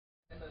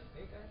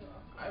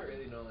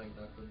don't like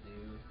Knuckle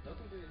Dew.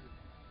 Knuckle Dew is...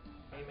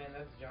 Hey man,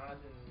 that's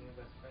Jonathan's new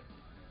best friend.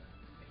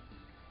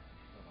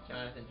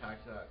 Jonathan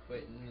talks about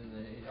quitting and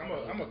then he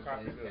I'm a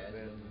copy plays of that.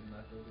 casuals with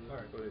Knuckle Dew.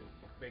 Alright. But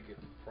make it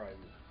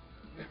private.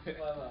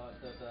 Well,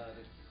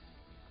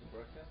 the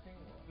broadcasting?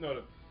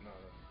 No,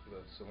 the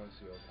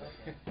Silencio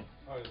thing. Okay.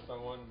 Oh, is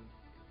someone?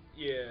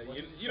 Yeah, What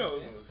you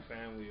know, is it?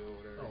 family or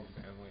whatever. Oh,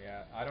 family.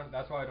 Yeah, I don't.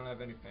 That's why I don't have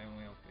any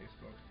family on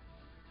Facebook.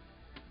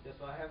 That's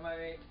why I have my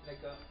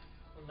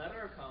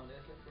another account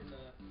that's like for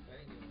the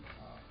betting games.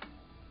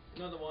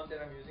 You know the one that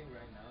I'm using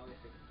right now is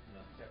like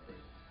separate.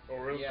 Oh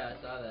really? Yeah,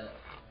 I saw that.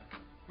 Yeah.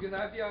 Because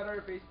I have the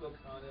other Facebook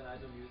account and I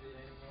don't use it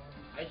anymore.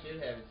 I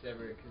should have it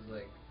separate because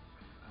like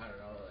I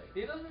don't know like.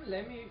 It doesn't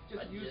let me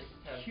just use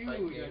have Q, fight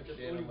you know, game just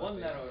shit only on my one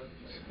letter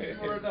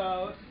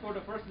Facebook. for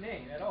the first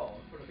name at all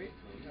for the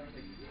Facebook. And I was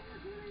like, yeah,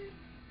 really?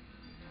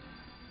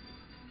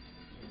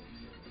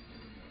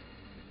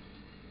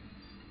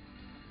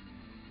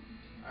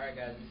 Alright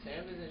guys, if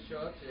Sam doesn't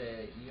show up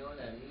today, you know what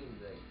that means,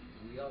 like,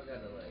 we all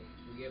gotta like,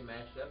 we get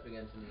matched up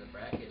against him in the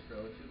bracket for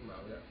O2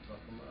 tomorrow, we gotta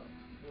fuck him up.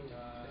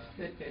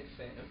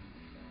 Sam.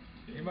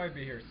 He might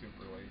be here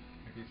super late,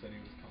 if he said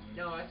he was coming.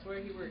 No, I swear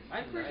he works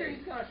I'm pretty sure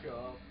tonight. he's gonna show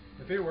up.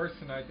 If he works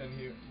tonight, then I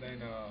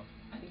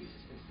think he's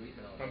just been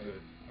sleeping all day. I'm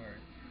good.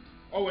 Alright.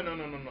 Oh wait, no,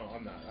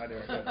 I'm not. I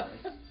didn't say that.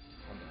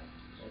 I'm not.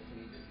 That's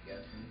me just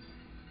guessing.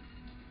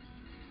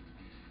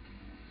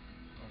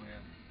 Oh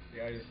man,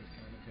 the itis is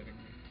kind of hitting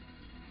me.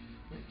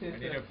 I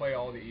need to play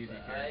all the easy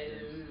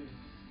characters.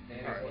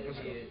 And Alright,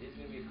 it's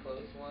gonna be a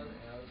close one.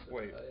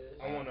 Wait,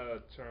 I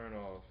wanna turn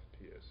off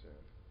PSN.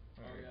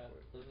 Oh Alright. yeah,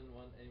 doesn't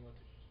want anyone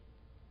to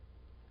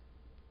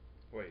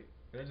Wait.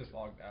 They're just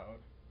logged out.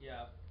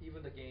 Yeah,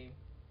 even the game.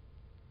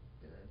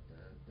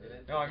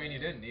 No, I mean you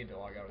didn't need to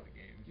log out of the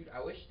game. Dude, I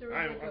wish there was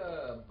like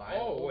a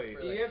Bible Oh wait.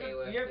 for like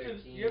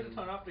KOF 13. You have to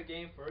turn off the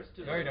game first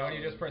to No you don't,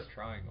 you just press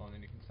triangle and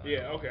then you can sign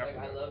Yeah, up. okay.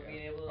 Like, I love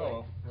being able to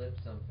like flip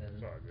something.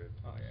 It's all good.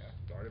 Oh yeah.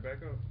 Start it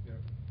back up.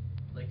 Yep.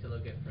 Like to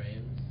look at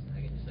frames.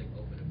 I can just like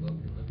open a book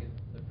and look at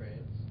the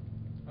frames.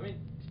 I mean,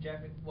 it's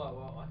Japanese. What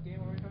game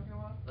are we talking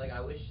about? Like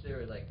I wish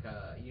there were like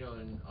you know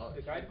in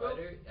The Street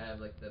guidebook? Fighter, I have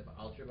like the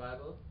Ultra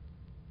Bible.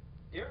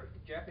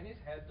 Japanese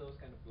had those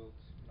kind of books.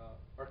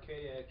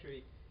 Arcadia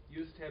actually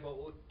used to have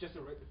just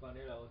a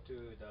vanilla to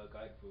the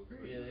guidebook.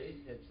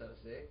 Really? It's so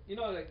sick. You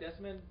know, like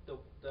Desmond, the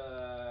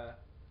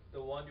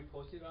one you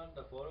posted on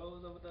the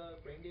photos of the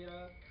brain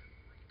data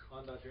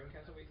on the Dream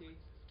Cancer Wiki.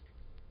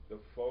 The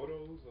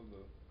photos of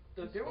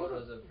There was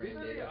photos of frame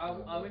recently data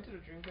I went to the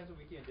Dream Cancer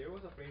Wiki and there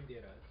was a frame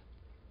data.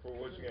 For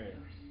which game?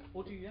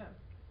 OTUM.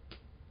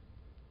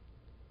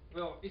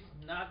 Well, it's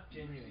not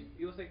genuine.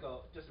 It was like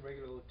just a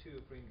regular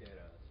O2 frame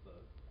data, but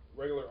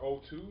Regular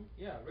O2?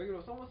 yeah,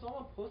 regular. Someone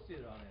posted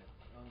it on it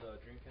on the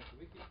Dreamcast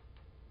wiki.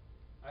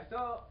 I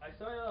saw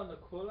it on the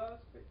Cola,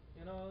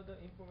 you know, the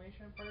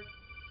information part.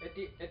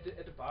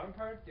 At the bottom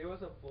part, there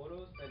was a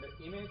photos and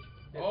the image.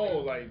 Oh,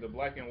 like the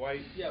black and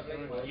white. Yeah, black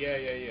and white. Yeah.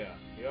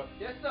 Yep.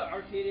 That's the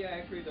Arcadia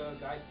actually the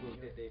guidebook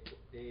that they.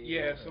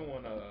 Yeah,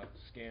 someone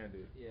scanned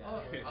it. Yeah.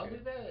 Oh, I'll do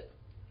that.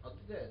 I'll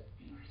do that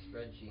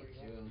spreadsheet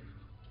soon.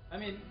 I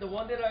mean, the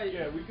one that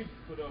Yeah, we could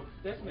put up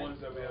the ones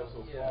that we have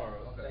so far,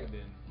 okay. and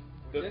then.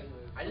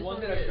 I just one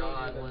want that to I get showed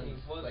odd you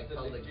ones, was like the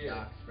public legit.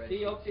 doc spreadsheets.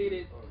 They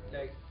updated,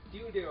 like,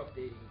 still they're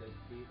updating the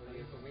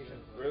information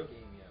for Really? the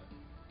game, yeah.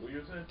 What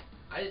you were saying?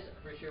 I just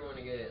for sure want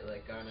to get it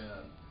like on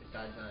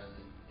besides on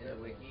in the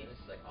wiki,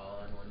 just like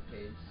all on one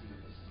page, so you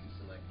can just do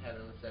some like have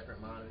it on a separate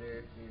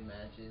monitor for your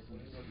matches, and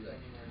just do like.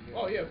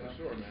 Oh yeah, for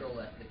sure, man. Control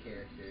F the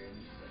character and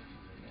just like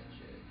doing that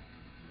shit.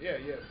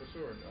 Yeah, for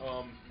sure.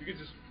 You could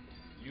just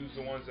use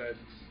the ones that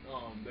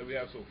we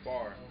have so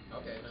far.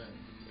 Okay, nice.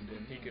 And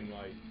then he can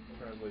like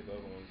translate the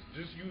other ones.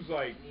 Just use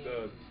like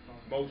the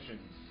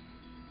motions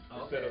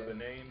instead of the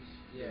names.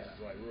 Yeah.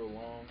 It's like real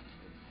long.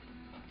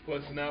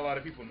 Plus, not a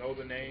lot of people know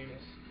the names.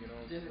 You know.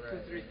 This is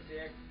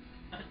 236,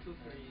 23.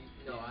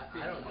 No,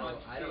 I don't know.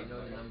 I don't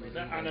know the numbers.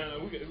 No.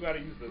 We gotta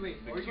use the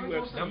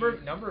QFC.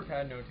 Number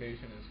pad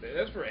notation is.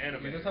 That's for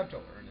anime. You just have to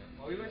learn it.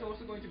 Are you guys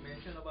also going to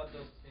mention about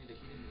the hidden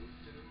moves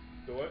too?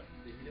 The what?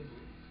 The hidden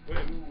moves.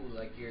 Ooh,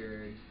 like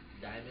your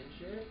diamond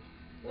shit?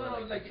 Or No,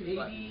 like two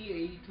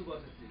 82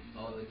 buttons.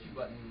 Oh, the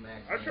 2-button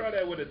max. I tried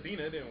that with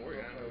Athena. It didn't work.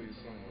 I know you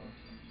somewhere.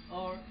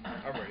 Or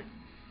I'm ready.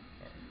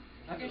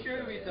 I can share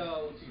it with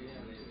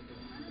OTM later.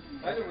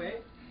 By the way,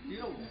 you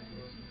know,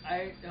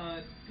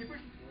 people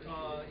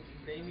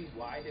explain me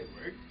why they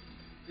work.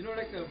 You know,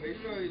 like the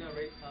regular,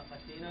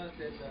 Athena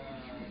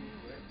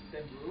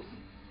that move,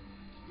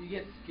 you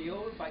get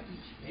scaled by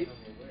each hit.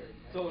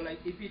 So like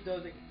if it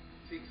does like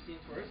 16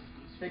 first,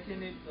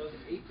 second it does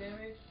 8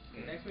 damage,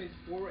 the next one is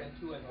 4 and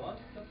 2 and 1,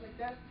 stuff like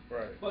that.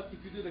 Right. But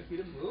if you do the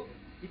hidden move,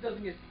 it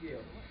doesn't get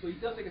scaled. So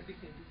it does like a 16,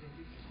 16,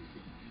 16,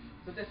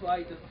 16. So that's why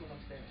it does so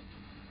much damage.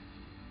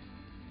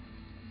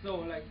 So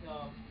like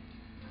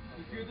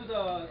if you do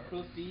the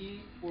close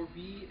B,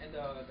 4B and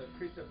the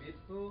crystal beat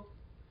move,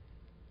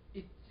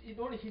 it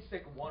only hits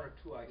like 1 or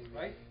 2 items,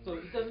 right? So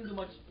it doesn't do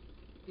much,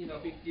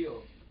 big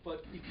deal.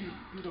 But if you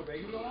do the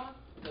regular one,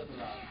 it does a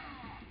lot.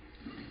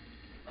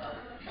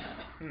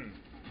 Hmm.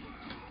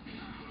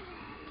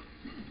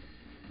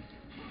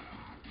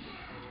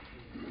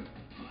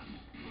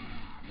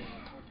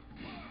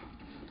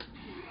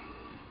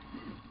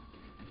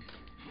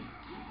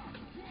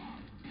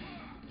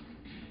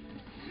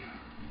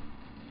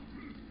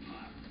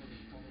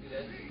 See,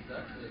 that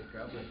sucks that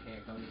Grubba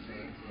can't come to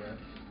Silencia.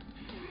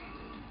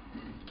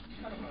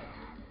 Kind of fun.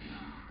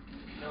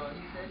 No,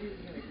 he said he was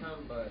gonna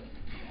come, but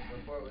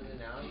before it was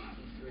announced,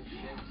 he switched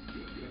ships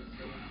with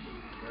some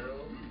girl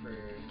for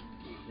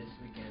this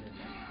weekend and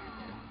next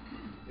weekend.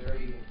 He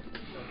already was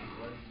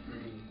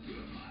free,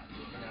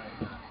 and now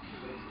he's not.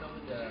 But he's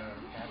coming to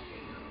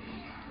Castle now.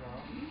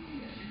 Wow.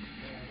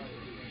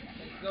 Yeah.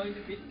 It's going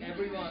to beat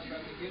everyone from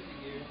the Guilty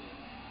Gear.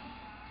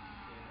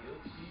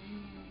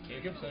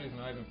 Jacob said he's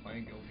not even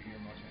playing Guilty Gear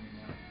much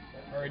anymore.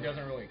 Or he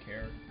doesn't really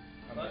care.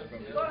 But I'm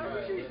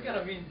sure he's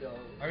gonna win though.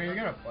 I mean,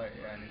 he's gonna play,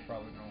 yeah, and he's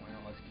probably gonna win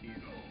unless Keith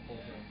pulls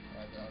him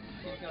right out of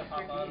his He's butt. gonna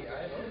pop out of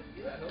I it. hope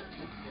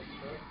Keith gets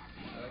booked.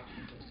 I like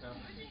Keith's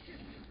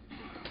competition.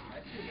 I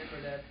still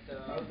remember that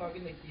I was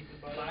talking to Keith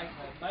about Mike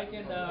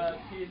and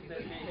Keith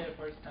that they hit the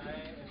first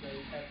time in the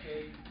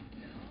cafe.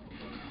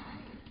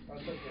 I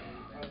was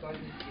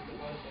talking to Keith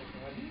about it, like,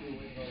 how do you feel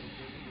when Guilty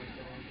Gear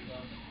 7 was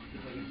out?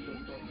 He's like, it's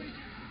just like, he's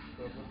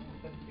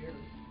struggling with here.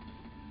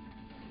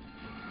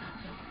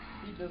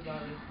 He does not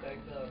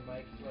respect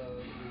Mike's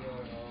Leo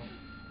at all.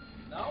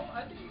 No,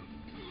 I think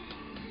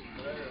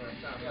Whatever,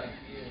 it's not Yeah. like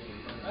you.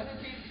 I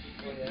think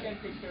Keith can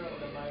take care of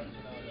the Mike,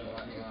 you know. A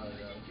while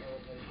ago. Oh,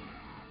 like,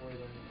 before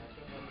he learned the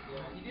matchup?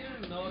 Yeah, he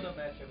didn't know the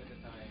matchup at the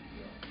time.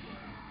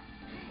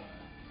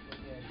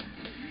 Again,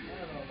 I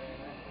don't know,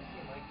 man. I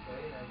see Mike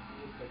play and I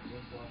do respect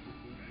Game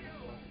philosophy.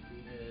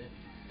 Really?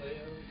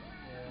 Leo?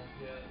 Yeah.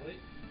 Yeah, late.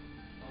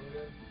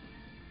 Manga?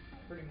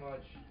 Pretty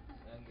much.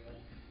 And I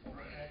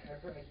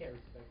can't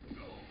respect it.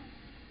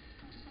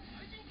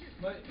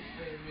 but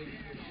maybe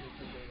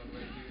something on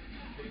right here.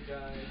 Big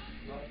guy,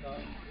 not Yeah.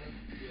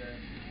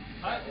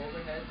 Hi.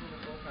 Overheads in the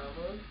full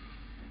combos?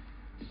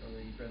 Or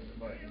when you press the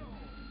button? I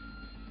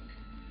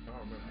don't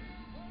remember.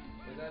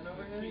 Was that an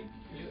overhead?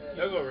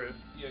 That's over it.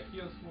 Yeah,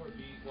 Kyo's 4B.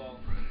 Well,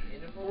 In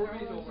the full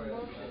 4B is combos?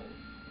 overhead.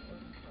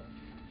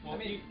 Oh. I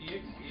mean,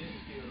 EX is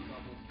Kyo's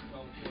almost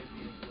 4B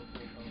into a full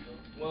combo.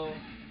 Well,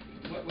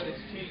 What it's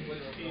changed is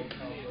CNC.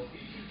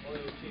 Only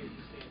it changed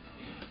to CNC.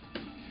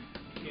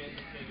 You can't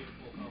get a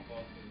full combo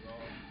off the raw.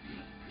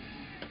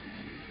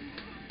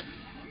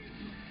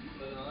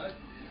 But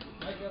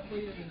I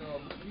definitely in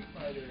Street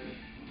Fighter.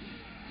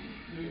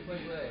 You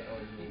play that? Oh,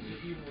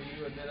 Even when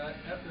you and then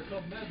after a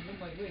couple matches, I'm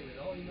like, wait a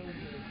minute, all he knows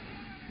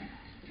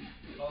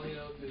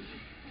is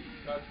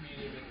crouch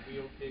medium and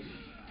wheel kick,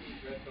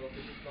 red belt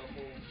is a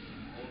couple,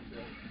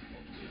 ultra,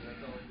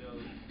 that's all he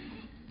knows.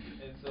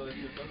 And so it's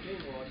just, okay,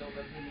 well, I don't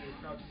let him do the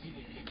crouch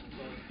medium kick, that's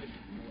all he's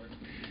fishing for.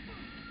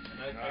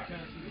 And I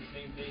kind of see the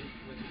same thing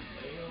with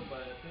Leo,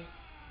 but I think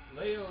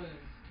Leo is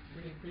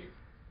pretty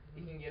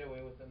he can get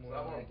away with it more It's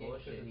a lot in more that game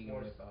bullshit because he it's can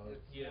more, whip out.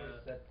 it's Yeah. more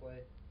set play.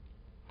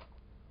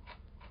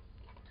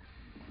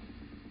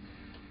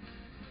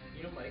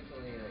 You know Mike's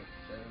only like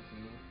 17?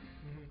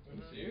 Are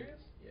you serious?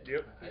 Yeah.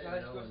 Yep. I He's didn't high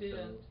know school until...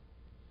 student.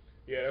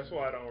 Yeah, that's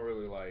why I don't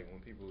really like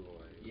when people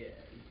like. Yeah,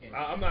 you can't...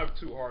 I'm not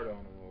too hard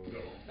on him over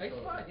there. It's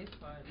fine, it's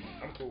fine.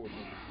 I'm cool with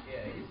him.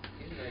 Yeah,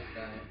 he's a nice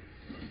guy.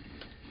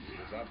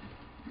 Cause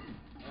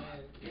I,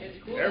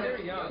 It's cool Every-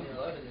 that they're young. Young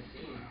blood in the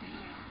scene.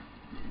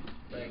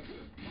 Like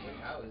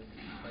I was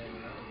playing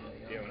when I was that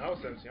young. yeah, when I was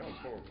 17, I was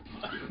horrible.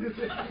 I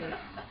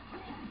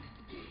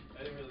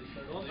didn't really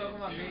start. Don't talk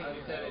about me. I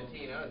was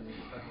 17, I was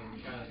just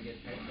fucking trying to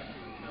get tech shots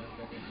and trying to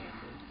better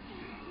myself.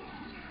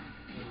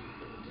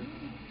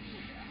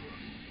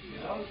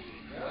 I was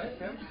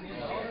 17.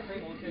 I was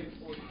playing okay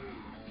 4-3.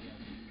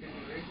 Because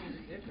the versions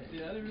are different.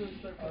 See, I didn't really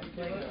start I was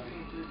playing playing,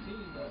 until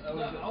 13. I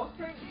was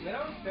playing when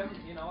I was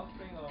 17. I was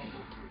playing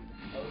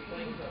I was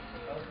playing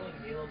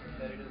Halo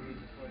competitively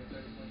before I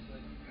started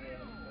playing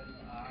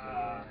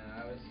Yeah,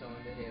 I was so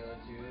into Halo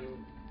 2.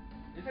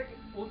 It's like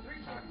 03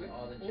 Talked to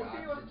all the 03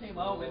 jocks came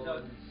at out when the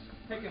school.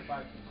 Tekken 5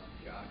 came out.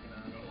 Jocking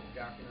on the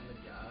jocks.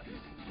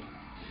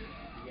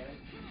 Yeah.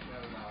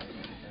 That was awesome.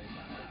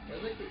 It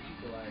was like the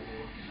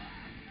equalizer.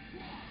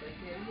 It's like,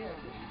 yeah, $50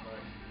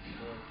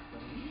 sports,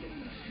 don't be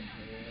shitting on your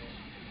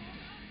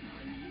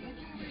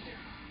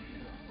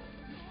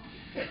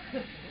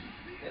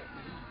Yep.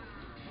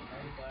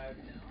 95.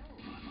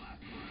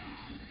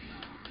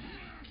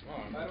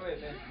 Oh, By the way,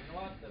 Ben, you know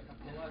what? The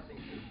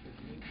thing is, the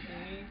beam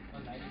thingy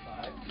on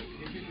 95,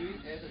 if you do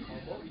it as a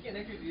combo, you can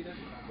actually do it as a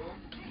combo,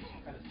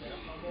 kind of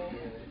setup combo.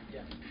 Really?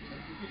 Yeah. And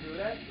if you do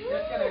that,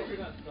 that's kind of actually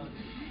gonna stun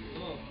you.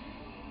 Oh.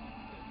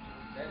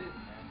 That is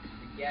nasty.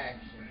 The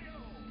action.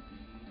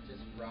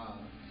 Just raw.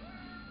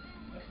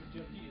 That's a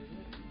jump isn't it?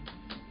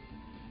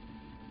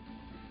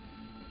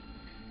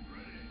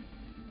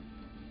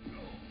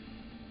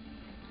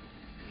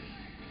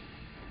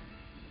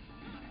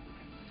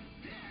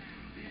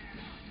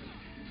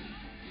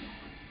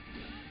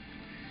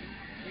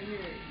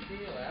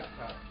 Bring your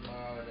laptop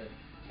tomorrow to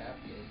tap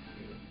case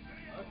too.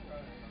 I'll try.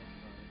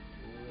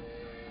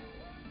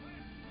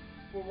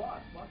 For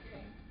what? What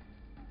game?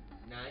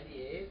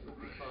 98 would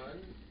be fun.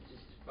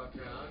 Just to fuck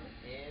around.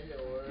 And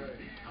or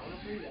I want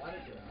to play the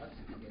autographs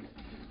again.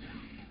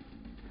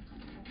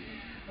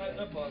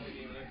 I bought the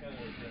game and I kind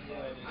of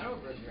regret it. I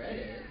don't regret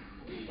it.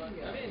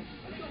 I mean,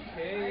 it's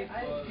okay,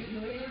 but... You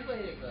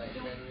played it for like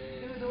 10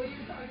 minutes. Dude, the way you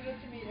were talking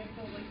to me, I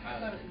felt like I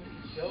thought it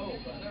was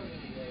dope. I never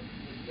really like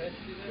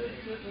invested in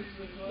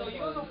it. No,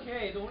 it was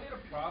okay. The only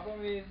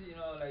problem is, you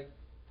know, like,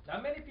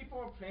 not many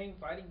people are playing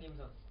fighting games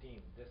on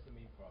Steam. That's the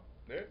main problem.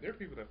 There are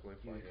people that play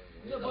fighting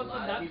games. No, but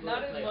not as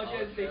much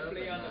as they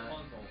play on the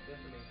console. That's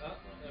the main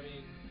problem. I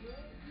mean...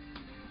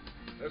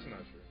 That's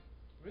not true.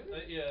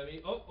 Really? Yeah, I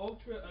mean,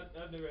 Ultra,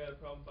 I've never had a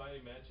problem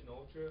finding a match in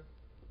Ultra.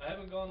 I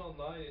haven't gone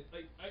online.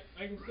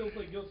 I can still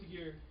play Guilty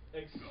Gear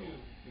X2.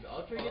 Dude,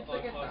 Ultra gets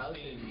like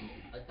 1,000 unique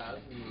IDs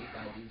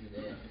a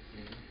day on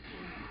Steam.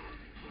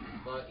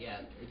 But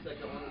yeah, it's like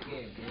the only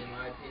game. And in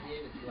my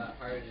opinion, it's a lot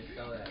harder to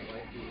sell that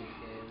waifu-ish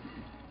game.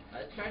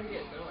 I tried to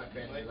get some of my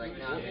friends to like,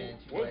 nah man,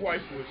 too What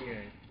waifu. waifu-ish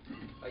game?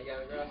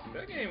 Yatagrasu.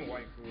 That game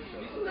waifu-ish.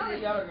 It's not a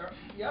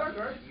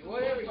Yatagrasu.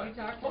 Whatever, you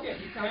talk to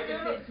Okay,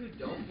 kids who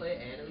don't play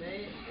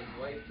anime, it's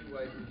waifu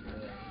for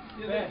them.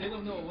 Yeah, they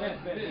don't know what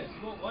it is.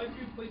 Well,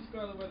 waifu play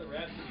Scarlet Weather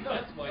Rhapsody.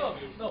 That's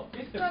waifu. No,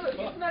 it's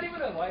not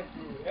even a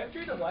waifu.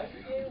 Actually, the waifu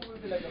game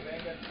would be like a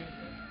Vanguard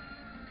Princess.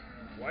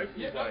 Waifu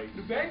Yeah, like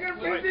the Vanguard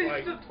Princess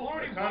is a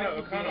totally waifu kind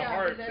of game.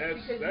 hard.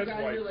 That's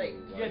waifu.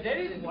 Yeah, that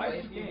is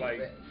waifu game.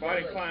 Like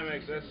fighting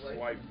climax, that's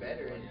waifu.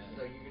 Better, and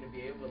so you're gonna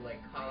be able to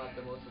like call out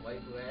the most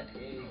waifu ass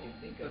game you can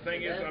think of. The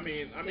thing is, I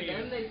mean, to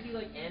them they see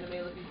like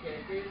anime looking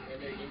characters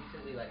and they're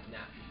instantly like,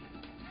 nah.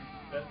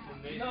 That's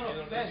the name. No,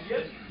 man, you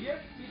can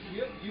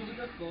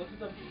just go to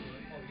the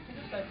you can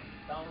just like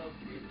download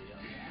freely.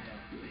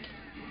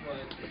 What?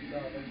 Is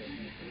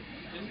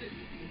it?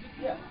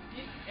 Yeah,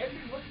 it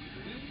actually looks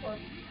free, but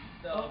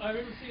I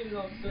remember seeing it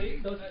on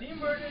site. the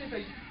Steam version is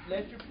like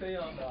let you play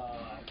on the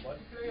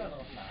multiplayer on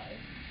online.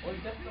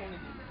 Only that's the only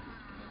difference.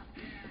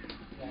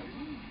 Like,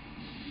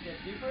 the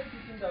difference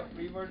between the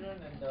free version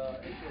and the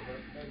actual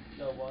version, like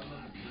the one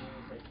on the Steam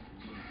is like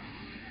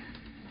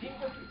Steam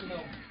just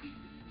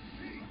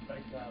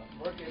like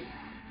work it.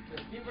 The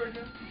Steam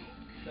version,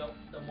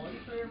 the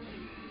multiplayer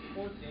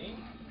whole thing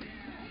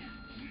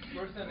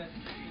works on a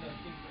Steam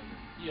version.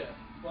 Yeah.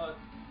 But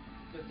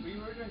the free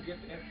version you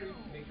have to actually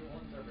make your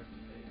own server to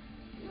play it.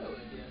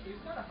 Really? Yeah. So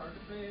it's kinda hard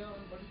to play on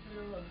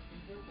multiplayer on the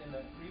Steam version and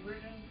the free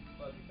version,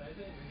 but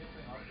besides it, when you're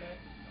playing offline.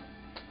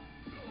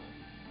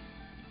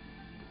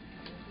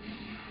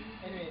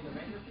 Anyway, the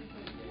Vanguard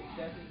Princess,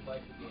 that is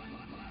like the game.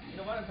 You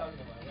know what I'm talking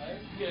about, right?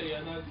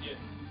 Yeah, not yet.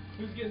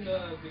 Who's getting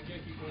the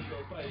Genki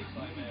Kunko fighting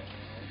climax?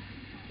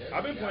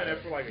 I've been playing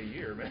that for like a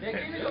year, man. That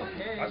game is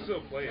okay. I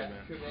still play it,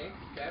 man.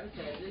 Travis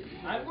has it.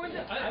 I'm going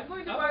to I'm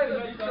buy the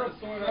really hyped about the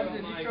Sword Art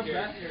Online Nitro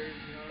character.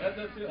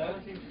 Blasters, you know.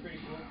 That seems pretty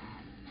cool.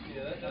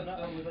 Yeah, that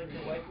with like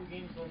the waifu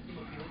games don't seem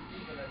appealing to me,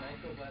 but the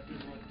Nitro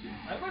Blasters one.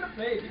 I'm going to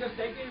play it because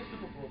that game is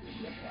super broken.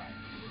 That's why.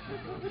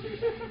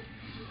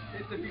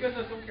 It's because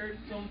of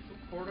some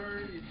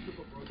supporter is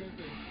super broken,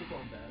 so it's super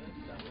unbalanced.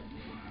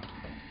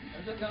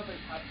 I'm just gonna like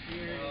top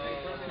tier,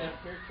 like doesn't have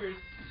characters.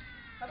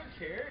 I don't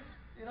care,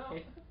 you know.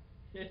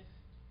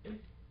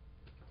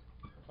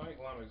 Fighting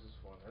climax is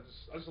fun. I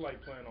just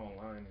like playing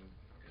online, and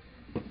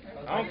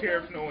I don't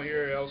care if no one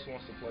here else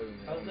wants to play with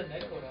me. How's the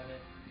netcode on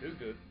it? It's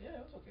good. Yeah,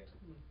 it was okay.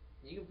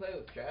 You can play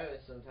with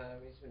Travis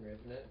sometime. He's been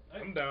ripping it.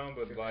 I'm down,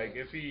 but like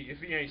if he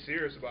ain't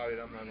serious about it,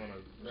 I'm not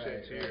gonna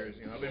shed tears.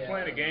 You know, I've been Yeah.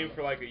 playing the game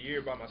for like a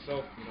year by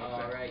myself. You know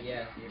what I'm saying? Right,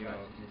 yeah. So you're You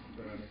about know. to just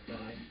put on the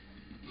stomach.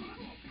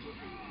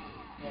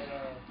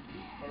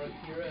 Are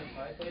Akira and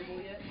Pi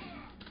playable yet?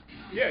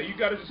 Yeah, you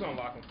gotta just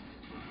unlock them.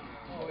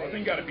 Oh, I think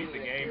you gotta beat the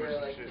game or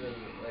some like shit.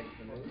 Like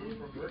the movie?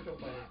 For virtual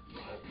players. I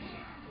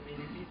mean,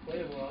 if he's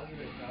playable, I'll give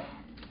it a shot.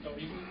 Oh,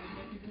 even in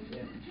the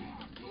Yeah.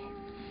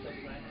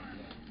 That's fine.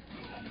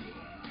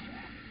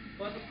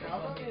 But the That's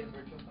problem something is, in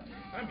virtual players.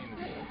 I mean,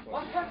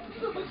 what happens to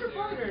the Virtua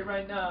Fighter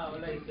right now?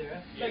 Like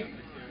Yeah,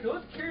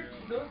 those characters,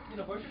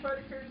 Virtua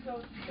Fighter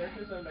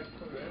characters are like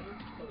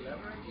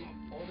collaborating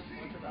all this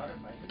bunch of other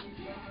fighting games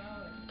right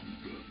now.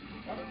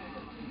 What are they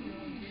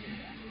doing?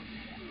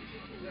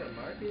 Is there a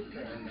market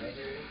for another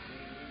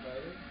 3D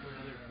fighter? For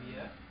another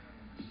VF?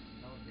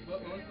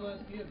 What was the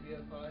last VF?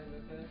 VF5,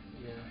 FS?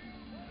 Yeah.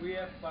 We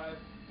have 5.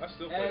 I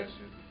still play that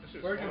shit. That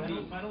shit's Version fun.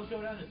 B. Final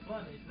Showdown is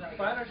fun. It's not.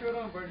 Final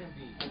Showdown version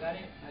B. I got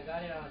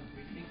it on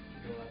 360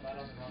 though. I bought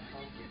it on the wrong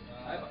console.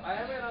 I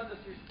have it on the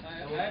I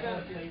have it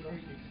on the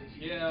 360.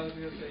 Yeah, I was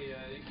gonna say,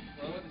 well,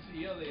 I went to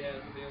CEO they had,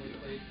 but they only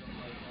played some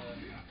like,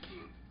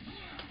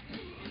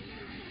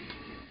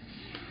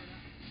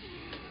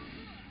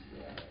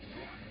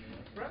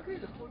 Frankly,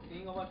 the cool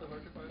thing about the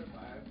Virtua Fighter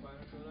 5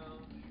 Final Showdown,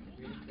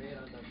 really played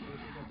on the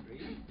PlayStation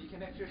 3, you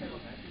can actually have a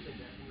match with the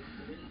Japanese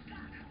players.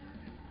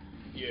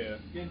 Yeah.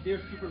 And they're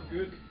super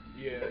good.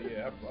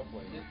 Yeah, I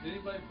played. did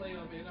anybody play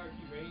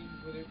Anarchy Reigns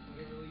when it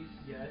released?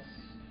 Yes.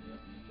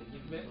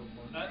 Man,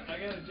 I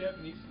got a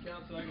Japanese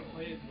account so I can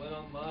play it, went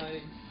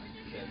online,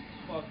 said,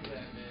 fuck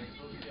that man,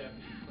 those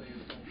Japanese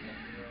players don't fuck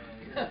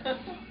around.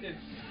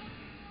 It's,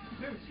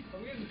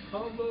 I'm getting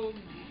combos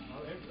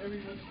on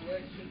every one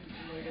selection.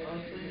 Like I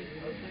was playing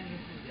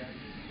this with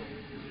Japanese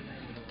players the other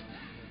night and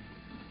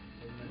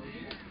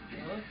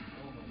Huh?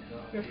 oh my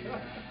god, dude,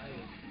 I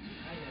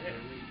had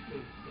to wait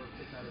so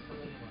sick out of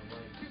talking to my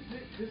wife.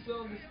 This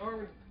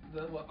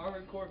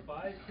Armored Core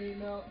 5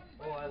 came out.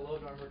 Oh, I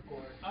love Armored Core.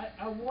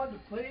 I wanted to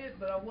play it,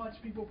 but I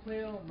watched people play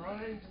it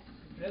online just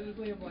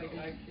competitively. I'm like,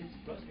 It's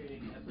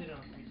frustrating. I played it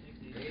on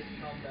 360. Ace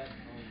Combat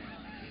Online.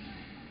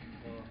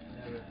 Oh,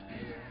 never.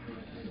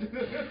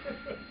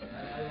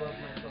 I love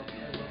myself.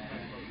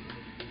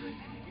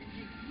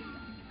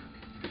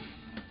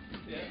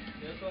 Yeah,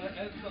 so I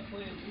had to stop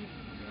playing Doom.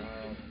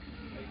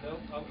 Like,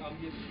 nope, I'm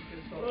getting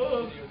pissed off the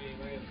video game.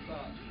 I gotta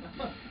stop.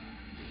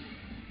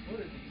 What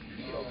are these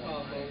skill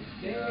combos?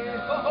 Damn!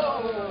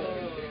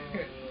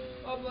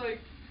 I'm like,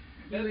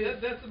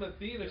 that's some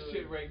Athena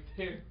shit right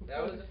there.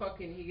 That was a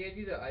fucking. He gave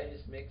you the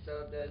itis mix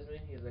up,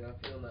 Desmond. He was like, I'm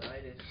feeling the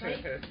itis.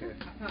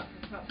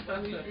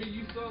 I mean,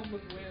 you saw him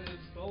look away at his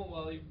phone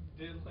while he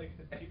did like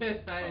a deep I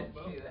didn't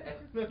combo. see that.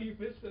 No, you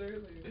missed it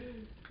earlier.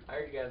 I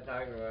heard you guys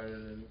talking about it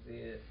and didn't see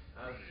it.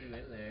 I was too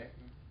in there.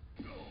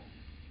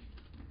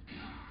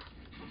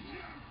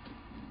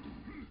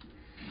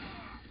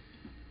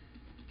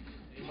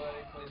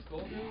 Anybody play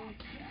Skullgirls?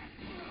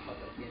 Fuck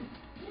that game.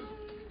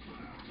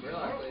 Real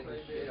plays the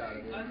shit out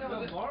of it. I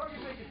know, Tomorrow you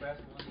make the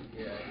best one.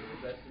 Yeah, he's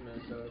the best in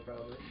Minnesota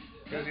probably.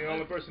 Because he's the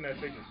only person that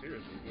takes it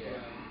seriously.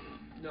 Yeah.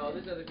 No,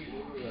 there's other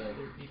people who like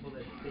There's people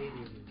that stay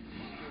there.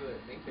 who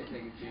think they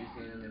take it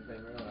seriously and then they play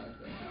in real life.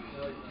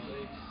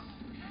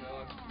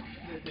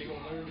 They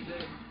gonna learn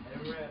today. I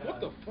remember at What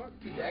the fuck?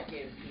 See, that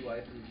game's too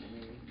waifu to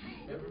me.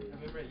 I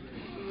remember at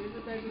university. It's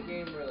the type of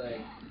game where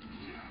like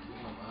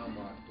my mom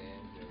walked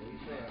in. What are you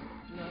saying?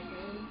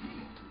 Nothing.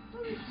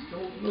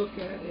 Don't look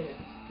at it.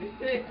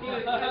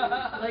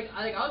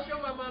 like I'll show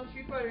my mom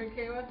Street Fighter and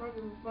KOF. I don't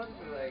give a fuck.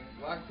 But like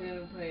walked in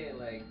and playing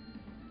like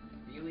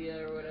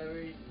Delia or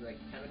whatever. She's like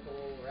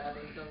tentacle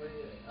wrapping somebody.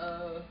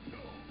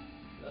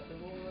 Nothing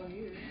going on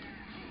here.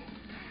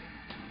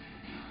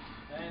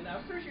 And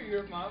I'm pretty sure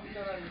your mom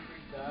got out of your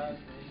freak dad,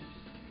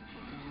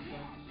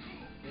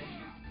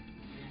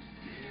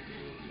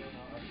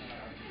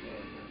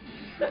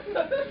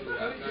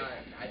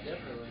 I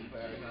definitely wouldn't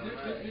play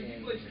Arcana. If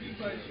you play Street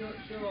Fighter,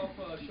 show off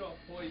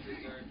Poison,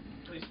 or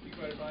play Street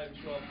Fighter 5 and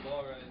show off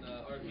Laura and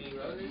Arcane.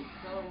 Bro, there's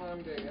so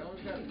long day. That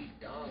one's got a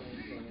dong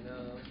thing, you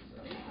know.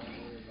 So don't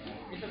worry about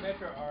it. It's a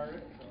Metro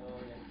art, so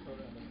yeah, sort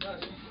of. No,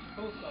 she's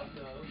post off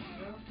though.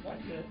 Yeah,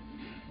 that's good.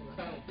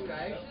 Dude,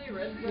 I actually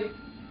read the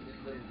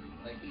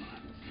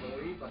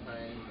story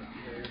behind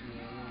her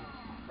being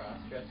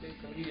cross-dressing.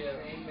 Somebody was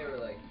saying they were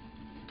like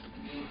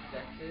being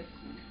sexist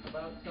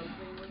about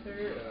something with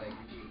her, or like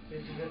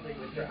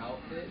with her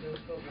outfit. It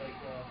was called like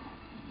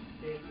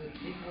the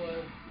thing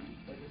was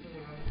like this was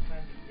around the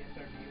time that the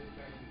SRG was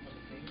trying to become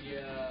a thing.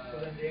 Yeah. So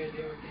then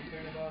they were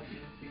concerned about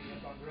dudes beating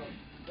up on girls.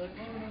 They're like,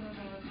 no,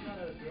 it's not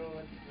a girl,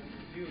 it's a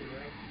dude,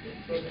 right?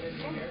 So then in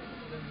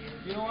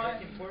the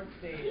American courts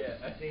they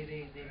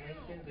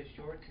lengthen the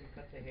shorts and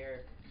cut the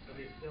hair, so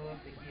they still have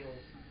the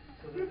heels.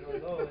 So then they're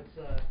like, oh, it's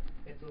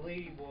a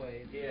lady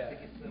boy. Yeah.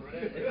 Like it's a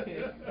whatever.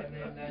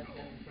 And then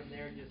from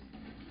there just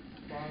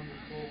spawned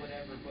this whole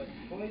whatever. But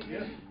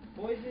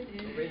Poison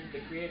is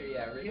The creator,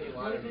 originally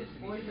wanted this to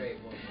be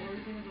straight woman.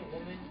 Poison is a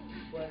woman,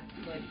 but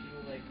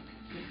like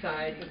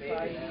Society made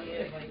it that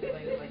way. and like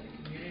the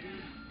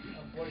community.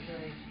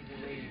 Unfortunately, she's a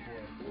lady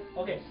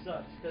boy. Okay,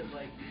 sucks because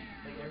like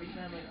every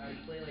time like I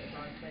play like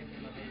Prospect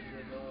and my baby's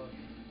like, oh,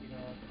 you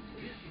know,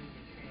 you're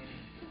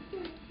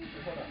trans.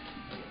 Hold on.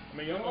 I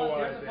mean, you don't know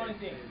why Here's the funny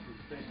thing.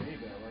 they say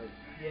that, right?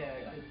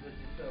 Yeah, because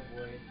it's to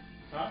avoid.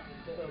 Huh?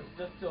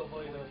 Just to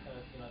avoid those kind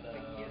of,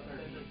 Like the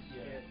SRG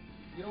shit.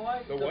 You know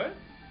why? The what?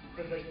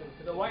 Because like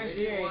The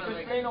YMCA.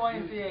 Just train the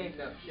YMCA.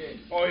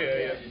 Oh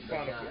yeah, just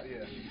Final like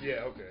that.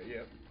 yeah, okay,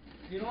 yeah.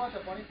 You know what the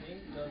funny thing?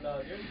 There's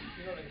like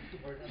two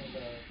versions of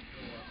the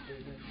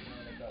poison.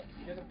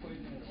 There's a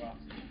poison and a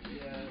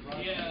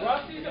Roxy. yeah,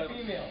 Roxy's a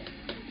female.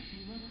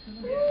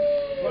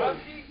 Yeah.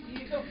 Roxy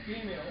is a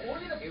female.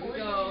 Only the Here we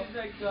poison go. is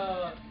like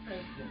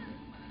transgender.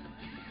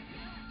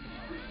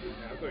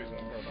 Yeah, I thought you were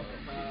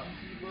talking about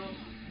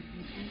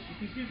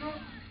PC, bro?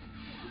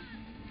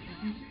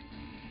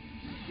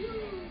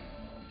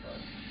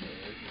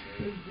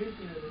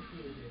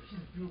 She's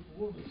a beautiful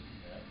woman.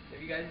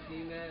 Have you guys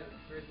seen that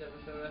first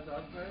episode of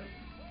South Park?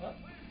 What?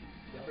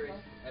 The first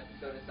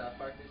episode of South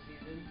Park this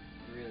season?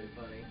 It's really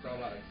funny. It's all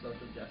about like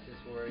social justice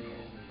warriors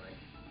and like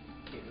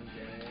Caitlyn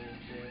Jenner and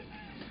shit.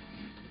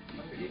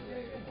 Pretty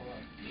hilarious.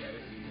 Yeah,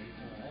 this season.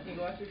 You can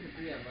watch it for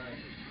free online.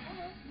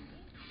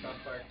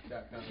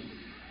 SouthPark.com.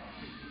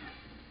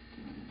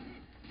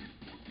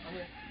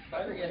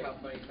 I forget how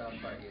funny South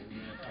Park is in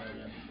that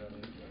final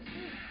episode.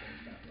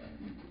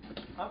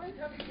 How many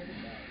times did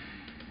it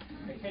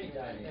die? Kenny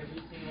died.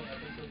 Every single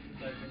episode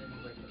since I've been in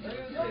was like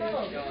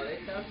No, they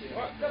stopped doing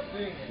it. Stop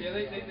doing it. Yeah,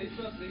 they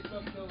stopped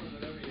filming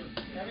it every year.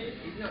 I mean,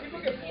 He's not-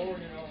 people get bored,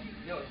 you know.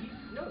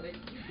 They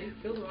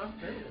killed him off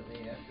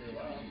permanently after a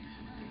while.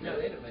 No,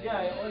 they didn't.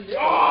 Yeah,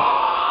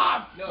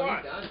 Ah! No,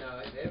 he's done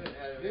now. They haven't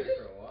had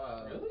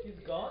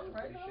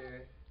pretty of?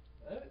 sure.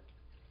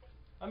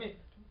 I mean,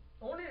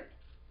 only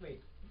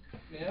wait. I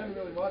mean, I haven't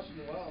really watched it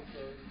in a while,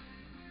 so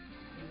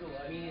he's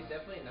alive. I mean, he's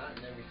definitely not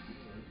in every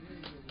season.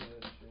 He's into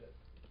that shit.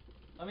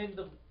 I mean,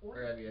 the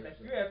Or have you like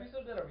ever few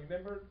episodes that I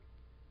remember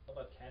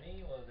about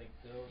Kenny was like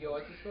the. Yo,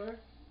 what's the score?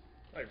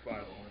 Like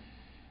 5-1.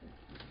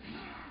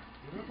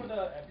 Remember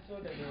the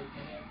episode that the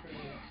Kenny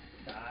actually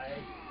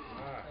died?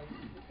 Ah.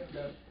 And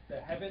the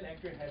Heaven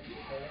actually had to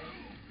turn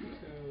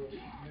to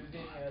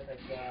using as like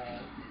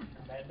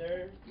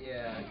commander.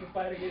 Yeah. To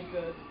fight against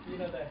the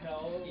the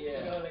hell. Yeah.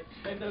 You know, like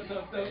and the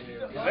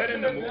Was that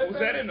in the was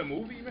that in the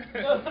movie, man?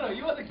 No,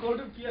 he was a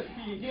golden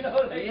PSP. You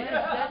know, like Yes,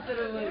 that's what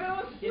it was.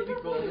 Yeah, He had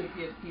the golden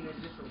PSP and was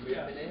just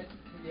ripping it.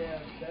 Yeah,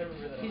 I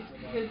remember that.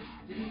 Because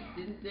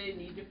didn't they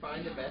need to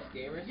find the best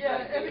gamers?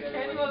 Yeah, and the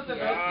Kenny was the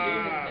best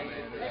Ah, gamer.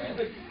 man. I mean,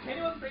 like Kenny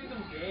was playing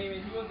some game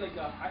and he was like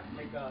a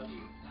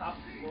top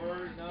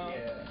scorer, you know.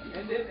 Yeah.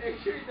 And then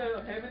actually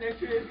the Heaven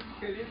actually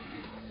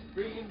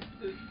bring him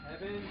to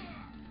Heaven,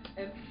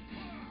 and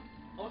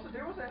also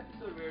there was an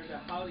episode where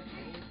how the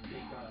Kenny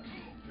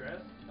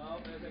dressed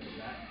up as like a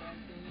Batman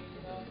thing,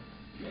 you know.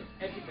 And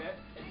at the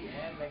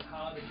end, like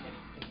how the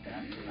Kenny came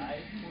back to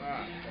life.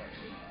 Ah.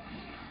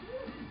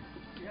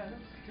 Yeah,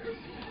 that's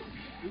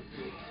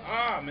stupid.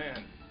 Ah, man.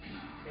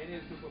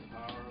 Kenny's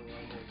superpower was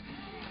like,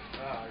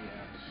 Oh,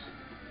 yeah.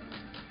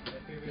 My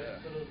favorite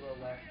episode was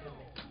the last one.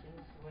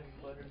 When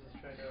Butters is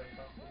trying to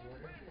cross the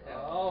border.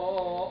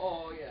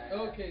 yeah.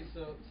 Okay,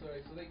 so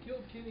they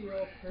killed Kenny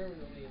off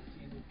permanently in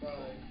season 5,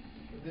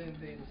 but then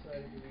they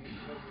decided to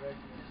resurrect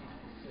him in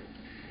season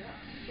 6. Yeah.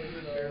 But he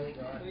was barely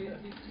gone. So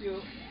he's still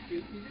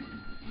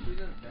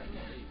season 7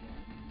 or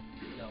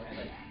 8? No, it's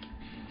like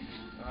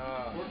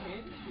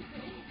 14?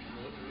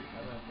 maybe.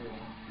 I'm not sure.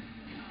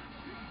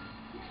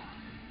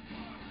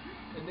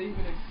 And they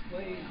even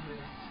explained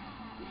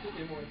his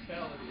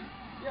immortality.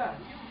 Yeah,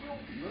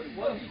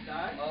 what he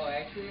died? Oh,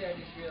 actually, I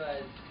just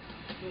realized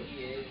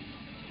he is.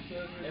 So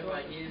as a Never result,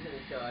 mind, he is in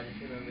the show. I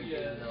just remember he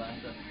was in the last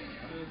so episode.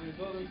 as a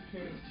result of his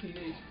parents'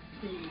 teenage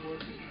cruelly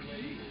worshipped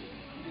rape,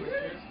 he was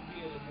cursed to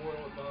be an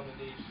immortal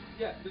abomination.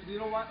 Yeah, do you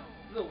know what?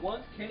 So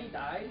once Kenny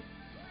died,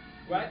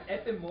 right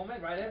at the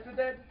moment, right after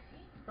that,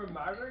 her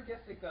mother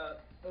gets like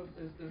a Long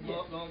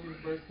as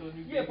birth to a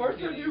new baby. yeah, birth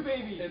to a new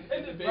baby. And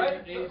the baby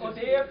right ages. a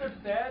day after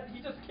that, he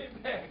just came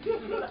back. He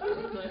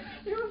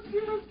was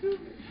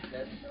stupid.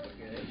 That's so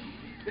good.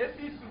 That's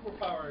his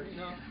superpower, you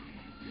know.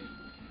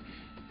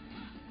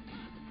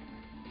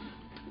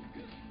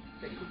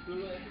 The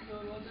Cthulhu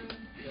episode was it?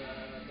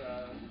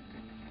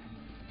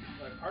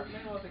 The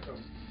Cartman was like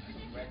some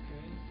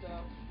raccoon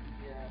stuff.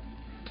 Yeah.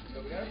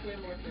 So we gotta play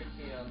more 13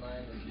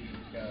 online this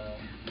week,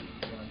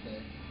 Dante.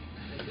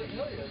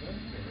 Hell yeah, man.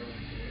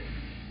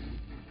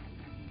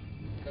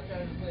 I'm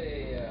trying to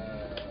play,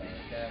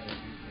 Negaverse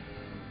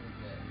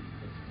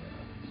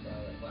so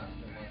like last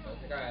 2 months. I was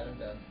like, alright, I'm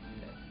done.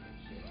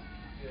 Shit.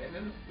 Yeah. And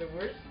then the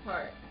worst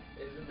part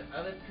is when the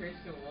other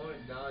person won't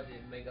acknowledge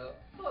it and they go,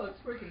 oh,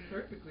 it's working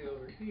perfectly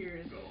over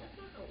here. And so, that's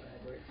not how that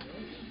works. No,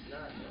 it's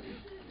not.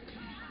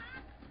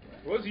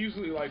 Well, it's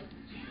usually like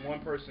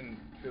one person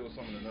feels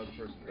something another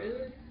person doesn't.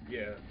 Really?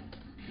 Yeah.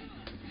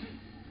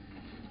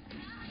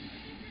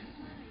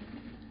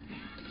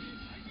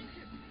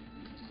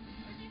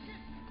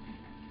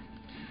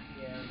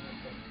 Yeah, I'm not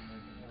so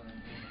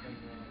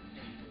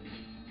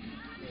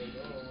like,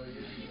 oh, what are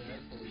you doing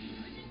that for? You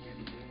didn't hear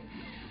me doing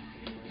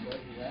it. But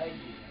you lagged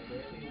me. I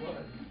barely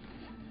won.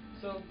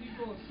 So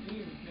people on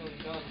Steam are feeling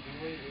down the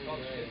way they talk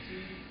shit to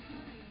you.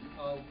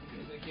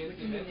 Because they can't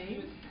see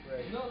messages.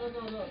 Right. No,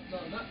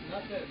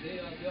 not that.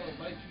 They'll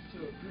invite you to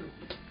a group.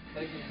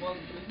 Like this one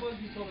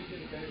dude told me to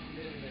get a better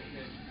internet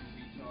connection,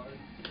 you retard.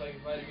 Like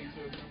invited me to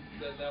a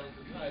group that was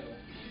the title.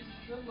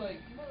 So I'm like,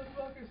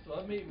 motherfucker. So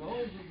I made my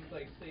own group with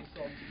like Stay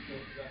Salty Still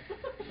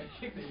because I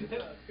kicked it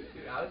out.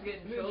 Dude, I was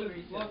getting trolled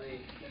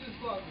recently. They just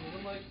blocked me.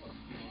 I'm like, fuck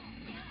you.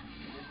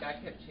 This guy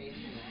kept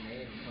changing his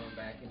name and coming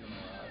back into my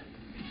lobby.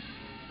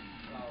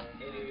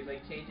 And he would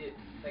like change it,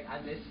 like I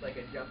missed like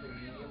a jumping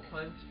medium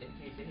punch and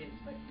he hits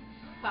like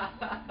ha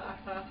ha ha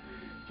ha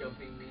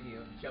jumping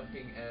medium,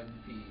 jumping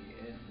MP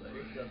and like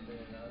something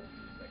and I was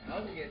just like I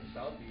wasn't getting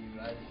salty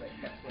but I just like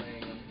kept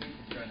playing him. He was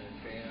just running his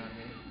fan on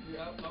me.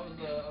 Yeah,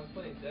 I was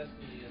playing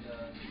Destiny and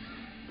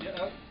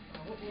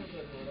what was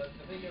I doing?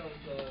 I think I was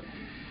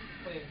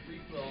playing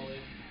free for all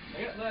and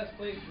I got last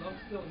place and I'm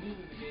still new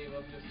to the game.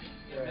 I'm just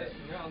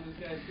messing around. This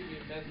guy sent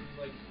me a message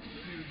like,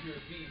 dude, you're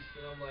a beast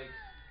and I'm like,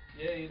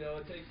 yeah, you know,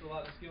 it takes a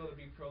lot of skill to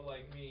be pro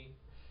like me.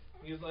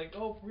 He was like,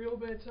 oh, for real,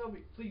 man, tell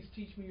me, please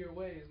teach me your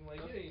ways. I'm like,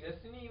 yeah,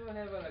 Destiny even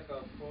have like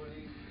a pro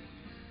league?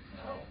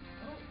 I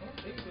don't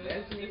think so.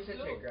 Destiny's such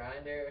still, a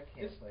grinder, I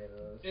can't play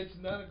those. It's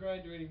not a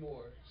grinder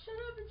anymore. Shut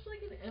up, it's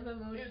like an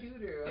MMO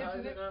shooter. It's How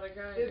is it not a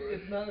grinder?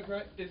 It's not a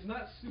grind. It's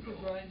not super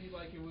grindy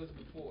like it was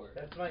before.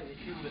 That's my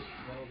issue with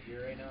Metal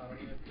Gear right now. I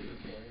don't even play the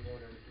story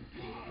mode or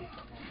something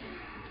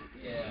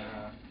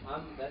Yeah,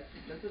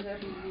 that's what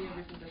happened to me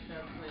ever since I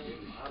started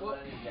playing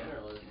online in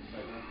general. It's just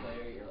like one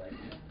player, you're like,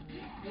 You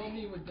know what I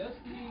mean? With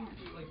Destiny,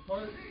 like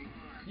part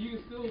You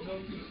can still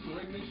go through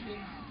story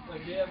missions.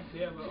 Like they have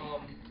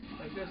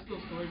like there's still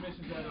story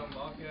missions that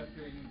unlock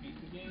after you beat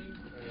the game,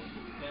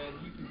 and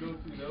you can go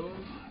through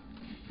those.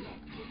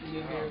 And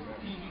then there's the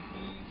PvP.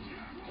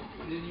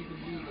 And then you can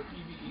do the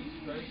PvE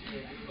strikes,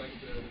 like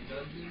the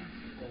dungeons,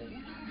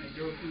 and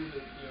go through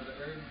the the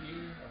earned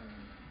gear.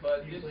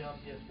 But Do you play on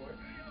PS4?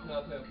 No,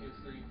 I play on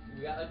PS3.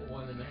 We got like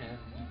 1.5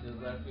 pizzas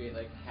left. We ate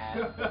like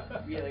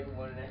half. We ate like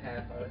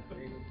 1.5 out of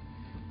 3.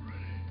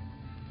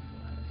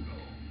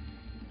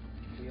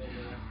 We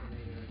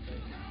overestimated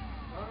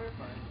our Oh, we're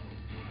fine.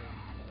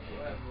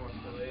 We'll have more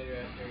for later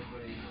after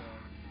everybody.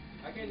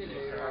 I can do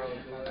Later, this.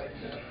 I'll like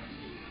that.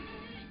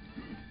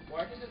 Or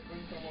I can just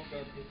bring some of the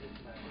pieces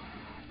to my house.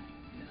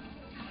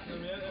 I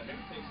mean, I can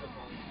take some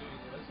home too.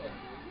 That's all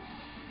good.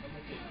 I'm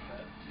okay with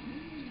that.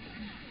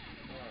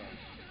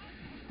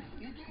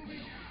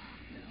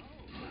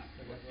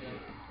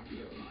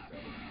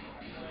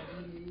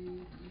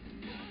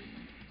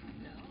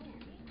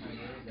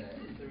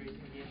 It's a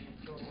racing game.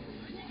 It's so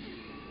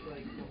it's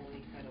like the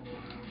only kind of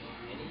movie.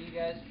 Any of you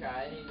guys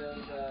try any of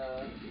those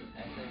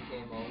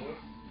SNK mobiles?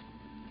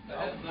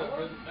 I had the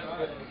Rhythm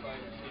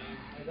Fighters game.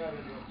 I got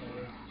Rhythm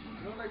Fighters.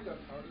 You know, like the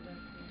party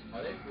match?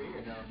 Are they free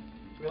or no?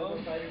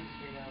 Rhythm Fighters is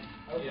free now.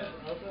 I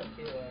also have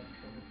KOF.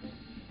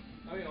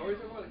 I mean, are we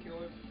talking about the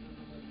KOF?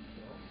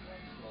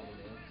 Mobile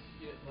games.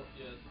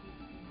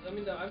 Yeah. I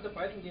mean, I have the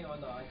fighting game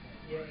on the iPad.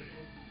 Yeah, it's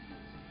just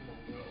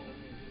mobile. I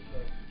mean, just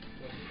like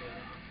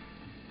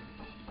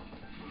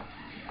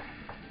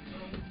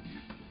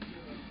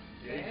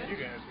Yeah, you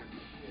can answer.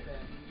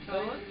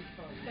 Colin?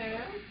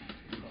 Sam?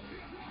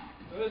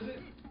 What is it?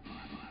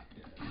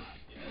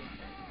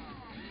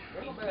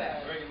 Not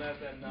bad. Recognize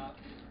that knock.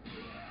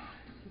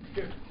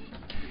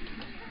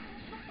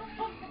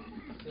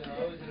 So,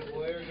 is it a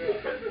boy or a girl?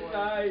 It was a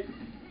guy.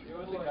 It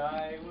was a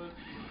guy who was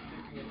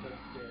sleeping in the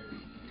stairs.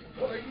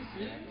 Oh, are you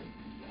serious?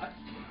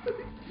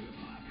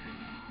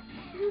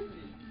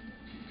 Seriously.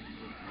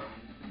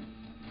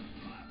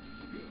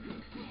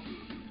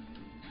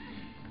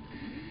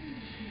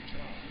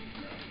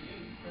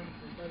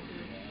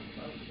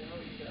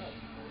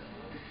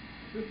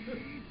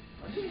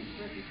 I didn't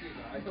expect to see a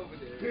guy over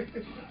there.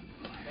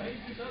 Why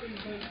did you tell me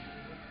that?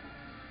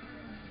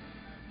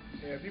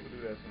 Yeah, people do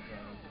that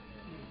sometimes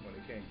when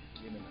they can't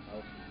get in the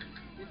house.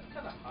 It's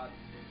kind of hot in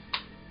here.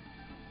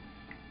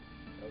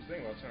 I was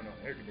thinking about turning on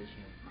air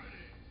conditioning.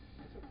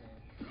 It's okay.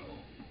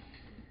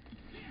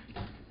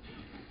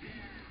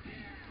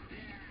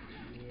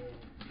 Yeah.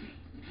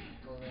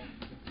 Well, that's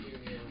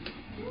material.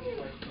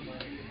 Like someone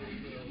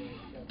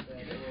got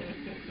that.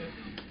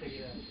 Take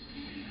it out.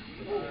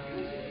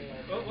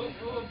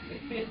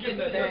 Give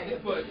that Dang,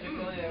 foot. it's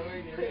only at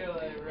work in real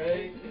life,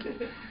 right?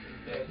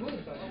 Damn, what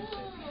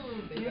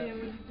did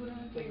you put on?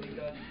 Like they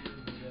got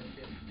that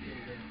shit.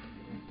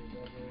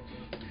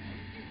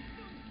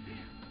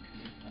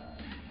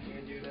 Yeah,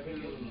 dude, I've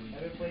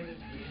been playing this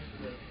game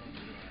for like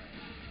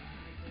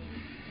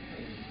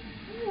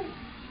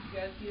You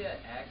guys see that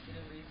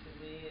accident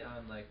recently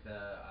on like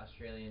the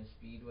Australian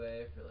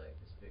Speedway for like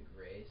this big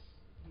race?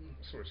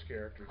 Switch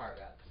characters. Car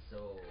got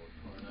so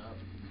torn up.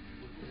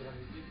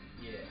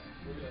 Yeah.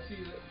 You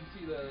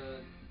see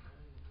the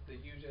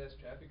huge ass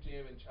traffic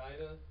jam in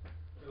China?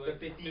 the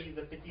 50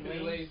 50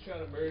 lanes. lanes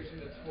trying to merge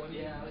into 20.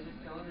 Yeah, I was just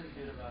telling this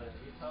dude about it.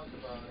 We talked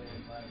about it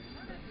like.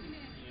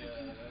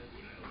 Yeah, that's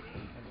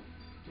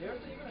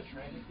There's even a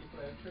trend in people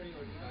entering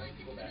or trying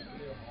to go back to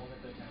their home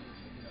at the time of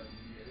New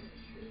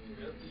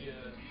Year's.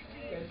 yeah.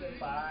 Can they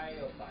buy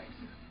a bike?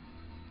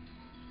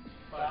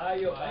 Buy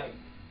a bike.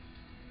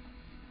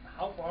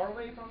 How far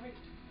away from it?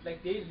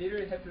 Like they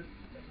literally have to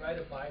ride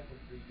a bike for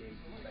 3 days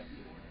to go back to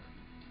their home.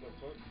 What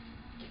the fuck?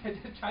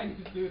 The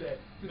Chinese do that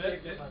to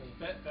save their money.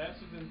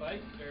 Faster than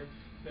bike or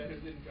better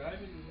than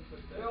driving with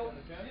that Well, kind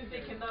of traffic? since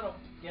they cannot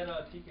get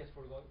tickets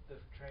for the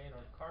train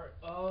or car,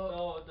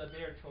 Oh. so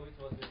their choice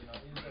was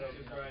instead of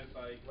Just ride a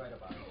bike. ride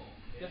a bike.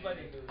 That's what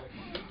they do. Like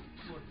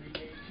 2 or 3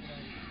 days,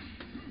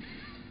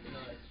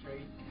 like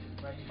straight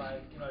riding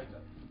bike. Like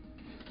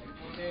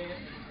 4 days,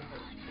 and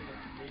just take a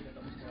break at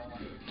the hotel.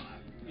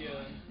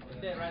 Yeah.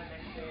 And then right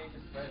next day,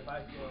 just ride a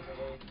bike all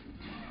day.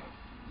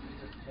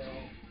 Just chill,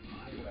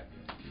 and then go back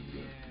here.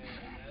 Yeah,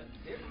 that's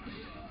There.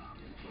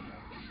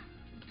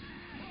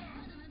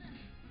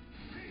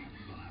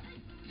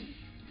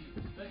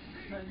 That's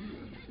Chinese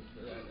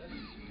for that. That's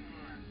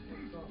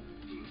what's up.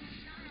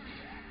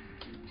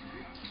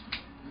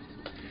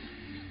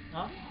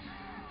 Huh?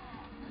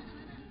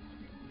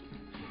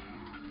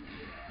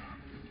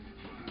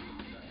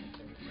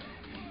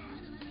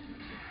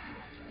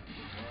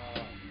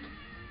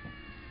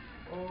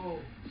 Oh,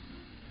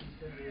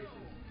 instant races.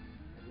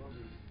 I love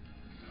these.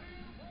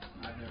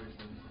 I've never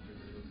seen such a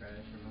brutal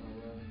crash in my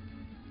whole life.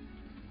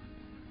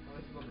 Oh,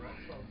 this is on the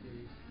Rockstar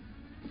series.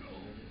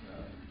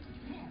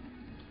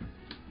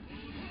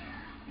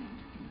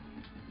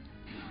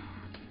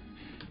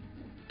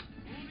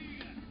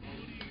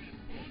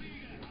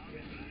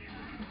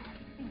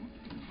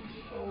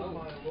 Oh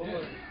my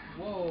lord.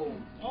 Whoa.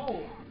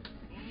 Oh.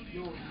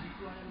 Yo, did you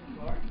fly out of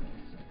the car?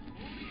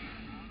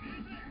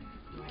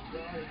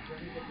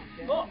 people to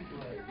chant Oh! people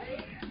at.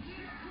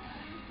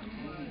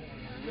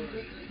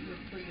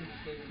 That's pretty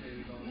insane,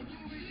 baby doll.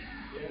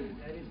 Hey,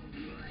 that is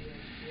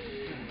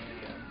insane.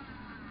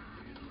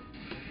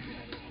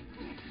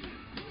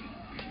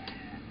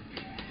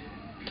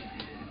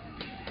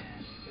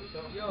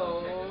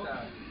 Yo! Check this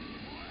out.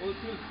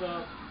 O2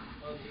 sub.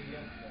 Oh, so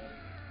yes,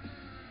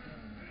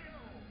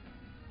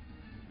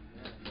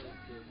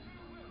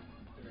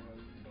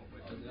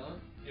 How's it going?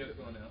 yeah, it's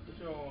going now. Put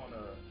y'all on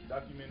a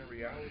documentary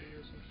reality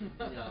or some shit?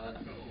 No, it's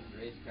this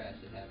race crash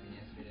that happened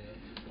yesterday.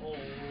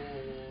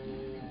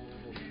 Oh,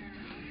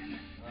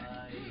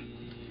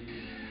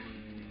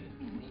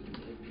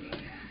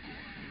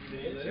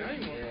 Yeah, I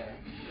ain't gonna-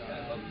 Yeah.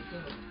 that lucky son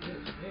of a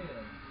bitch,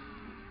 man.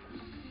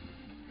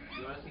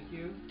 You want to see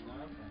Q?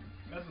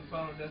 That's some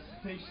Final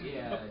Destination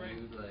Yeah, stuff, right?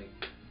 dude, like,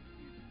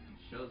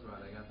 shows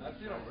what I got I've the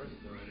seen on tracks versus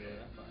going over there. there,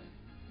 that's fine.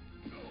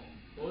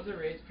 What was a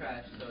race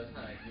crash, so it's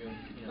not like real,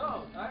 you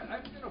know. No,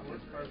 I've seen a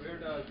worse part where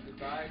the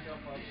guy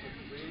jumped off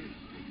the bridge.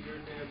 We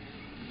were there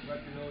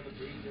right below the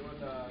bridge. There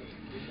was a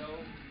window.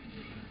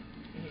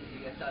 You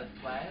guys saw it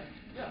flat?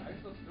 Yeah, I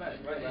saw splash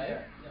Real right life?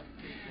 there. Yeah.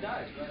 He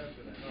died right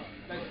after that.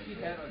 Like he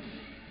had a.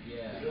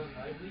 Yeah. You don't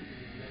lively?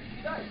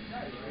 He died. He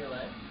died. In real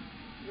life?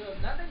 Well,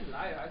 not in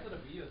live. I saw the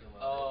videos about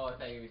it. Oh, I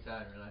thought you saw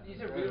it in real life. He's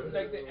a real,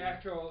 like the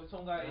actual,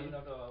 some guy, you know,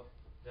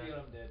 the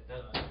film that.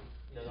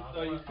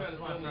 So you trying to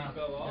film when he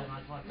fell off?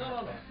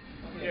 No.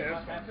 Okay, Yeah,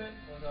 what that's fine. happened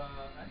was,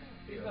 I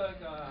think it's Yeah.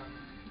 like,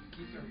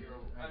 Eastern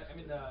Europe. I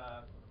mean, like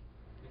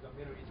a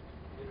Middle East.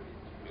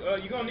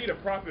 You're gonna need a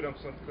profit of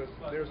something because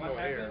But there's what no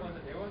air. happened was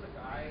that there was a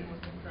guy who was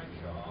trying to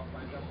show off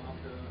by jumping off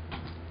the,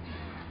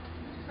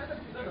 kind of,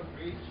 you know, the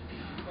bridge.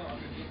 So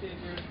underneath it,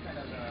 there's kind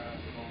of a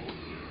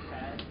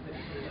pad that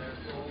you can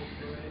go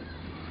through it.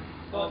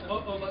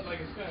 Like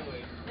a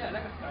skyway. Yeah,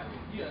 like a skyway.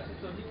 Yeah.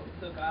 So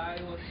the guy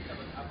was at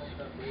the top of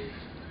the bridge,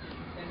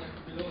 and then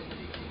below is the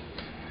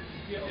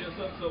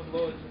window. So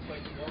below it's just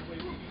like a walkway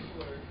for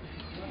people, or?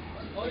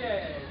 Oh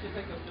yeah, it's just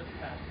like just a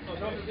path. And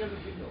Okay. also there's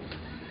a window.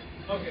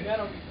 Okay.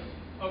 Metal window.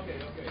 Okay.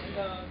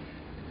 And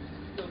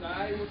the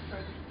guy was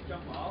trying to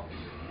jump off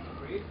the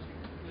bridge.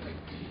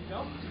 He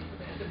jumped,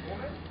 but at the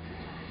moment,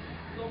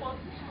 someone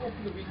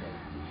opened the window.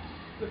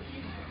 So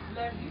he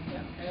slammed his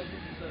head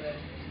into the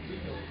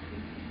window.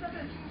 It's not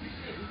that big.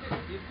 It's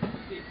like this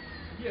big.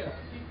 Yeah.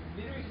 He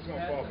literally It's gonna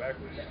passed fall the-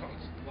 backwards. Yeah.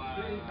 Wow.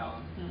 Literally fell.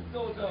 So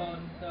the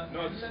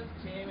No, ambulance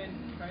came and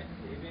tried to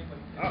save him, but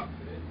he Ah.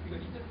 couldn't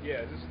because he just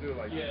Yeah, just do it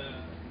like Yeah.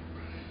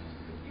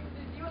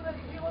 he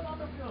was on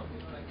the film,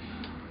 you know, like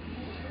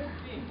whole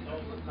thing, you know,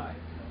 it was live,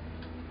 you know.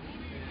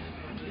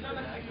 You know,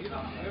 like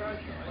where I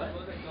saw it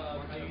was like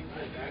kind of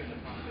back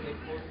they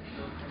posted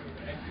those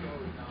the actual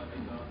now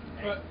like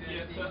But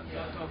yeah, that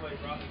sounds like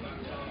rocket.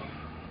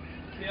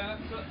 Yeah,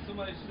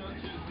 somebody showed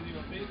this video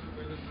on Facebook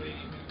where this lady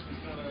who was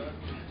kind of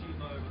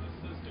cheating on her with her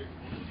sister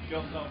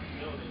jumped off the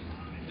building,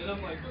 and I'm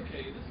like,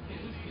 okay, this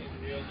can't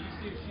be real. Do you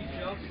see her? She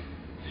jumps,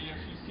 and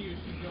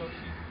she goes,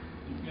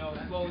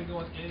 she's slowly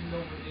going in and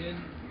over in,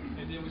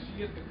 and then when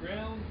she hits the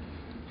ground,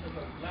 there's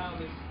the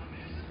loudest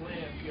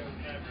slam you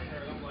ever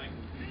heard. I'm like,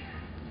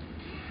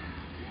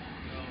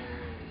 no.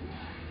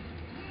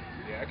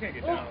 Yeah, I can't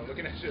get down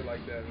looking at shit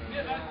like that, man.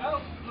 Yeah, I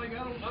don't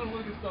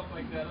look at stuff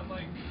like that. I'm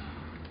like,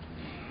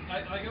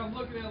 I'm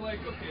looking at it like,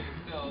 okay,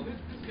 no, this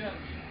gotta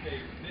be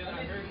fake. Then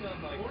I heard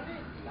something like, only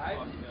live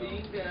fuck no.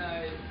 thing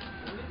that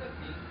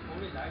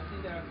only live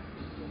thing that I've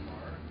seen so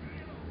far,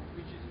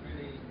 which is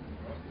really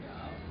grossed me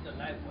out, the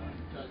live one,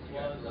 Because you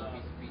got was the little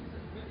piece of pizza.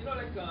 you know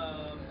like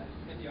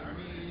in the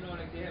army, you know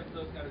like they have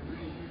those kind of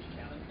really huge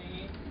cannon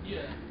thingy.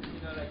 Yeah. You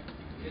know like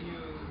then you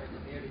like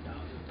nail it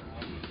down to the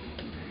ground.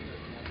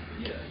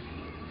 Yeah.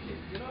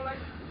 You know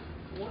like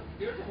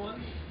there's one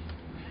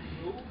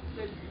rule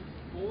that you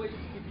always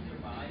keep in your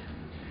mind.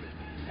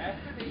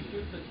 After they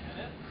shoot the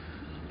cannon,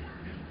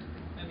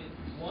 I mean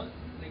once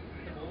like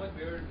the moment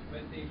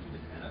when they shoot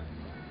the cannon,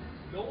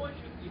 no one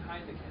should be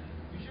behind the cannon.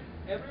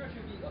 Everyone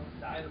should be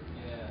outside of the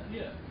cannon.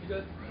 Yeah.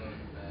 Because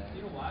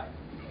you know why?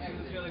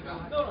 Because you're like,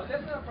 No,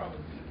 that's not a problem.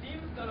 Steam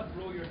is gonna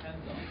blow your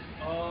hands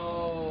off.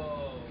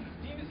 oh.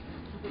 Steam is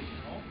super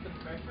strong. The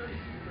pressure is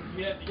super strong.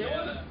 Yeah,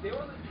 There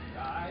was a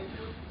guy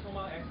who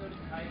somehow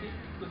accidentally typing,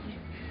 so his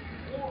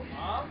whole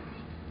arm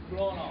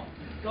blown off.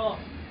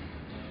 Gone.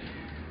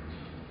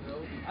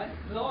 I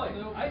saw it.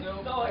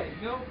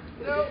 Nope.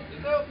 Nope.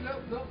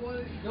 Don't want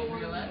it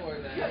before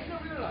that. Yeah,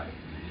 in real life.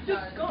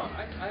 Just gone.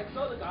 I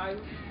saw the guy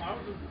whose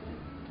arms were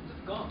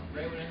just gone.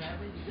 Right when it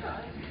happened, you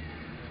died?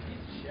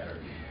 He's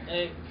shattered.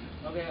 Hey,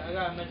 okay, I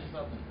gotta mention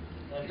something.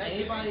 Has Like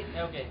anybody,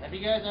 okay, have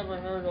you guys ever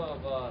heard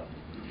of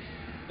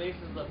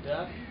Faces of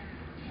Death?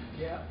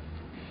 Yeah.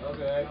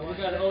 Okay, we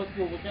got an old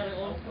school. We got an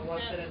old I school.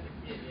 watched it cat? as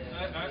a kid,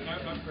 yeah. I've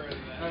heard of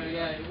that.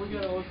 Yeah, we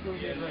got an old school.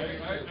 Yeah, kid right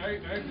here.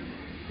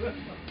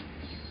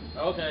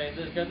 I Okay,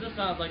 because this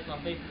sounds like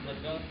some Faces of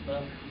Death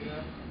stuff.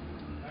 Yeah.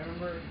 I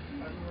remember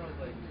I was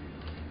like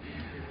 8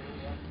 years old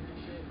watching this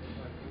shit with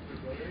my older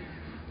brothers.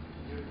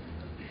 It was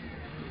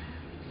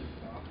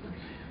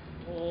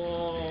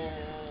Oh.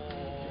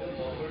 It was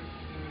the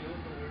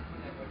worst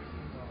thing I've ever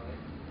seen in my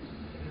life.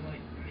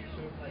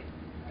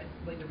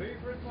 the very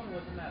first one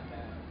wasn't that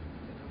bad.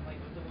 And then like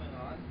as it went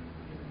on,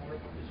 it was more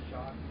about the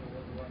shots than it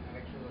was about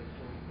actual like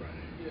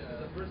storytelling. Yeah. So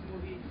the first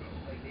movie,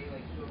 like they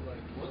like showed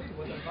like what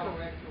the power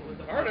actual. What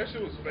the I heard that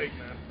shit was fake,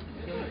 man.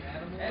 killing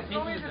animals. It's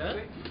always a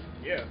bit.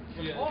 Yeah.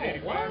 Yeah. Oh,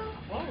 85. what?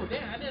 Oh,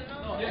 damn, I didn't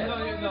know. Yeah, no,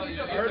 yeah, no,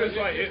 yeah. I heard it's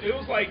like it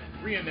was like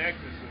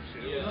reenacted some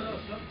shit. Yeah. No,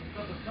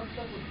 some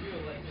stuff was real,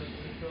 like when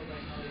they showed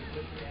like how they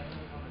butcher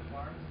animals on the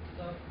farms and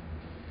stuff.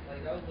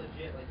 Like that was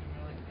legit. Like you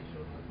know, like they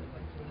showed like them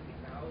like killing the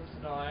cows.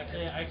 No,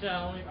 actually,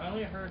 I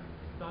only heard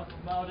stuff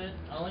about it.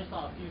 I only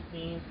saw a few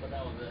scenes, but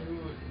that was it.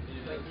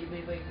 Yeah. Like they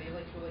like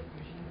show like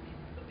machines that they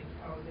put the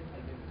cows in,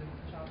 like they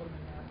chop them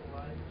in half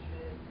alive and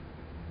shit.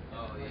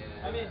 Oh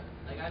yeah. I mean,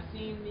 like I've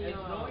seen the It's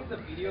showing the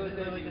videos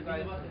that you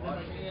guys are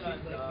watching it on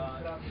the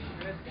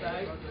internet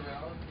site,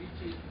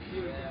 which is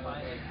here you can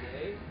find like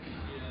today,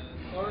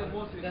 or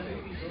mostly That fake.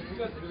 movie- those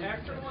Because movies really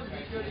actual good. ones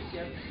usually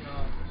get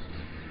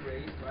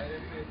erased right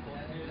after it's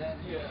posted.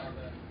 Yeah.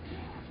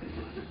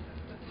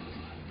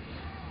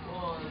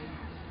 Well, it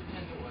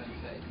depends on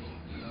website.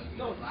 You know,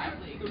 No, Live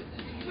League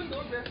even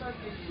those websites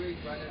get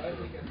erased right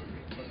after they get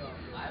erased. But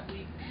Live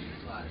League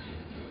keeps a lot of shit.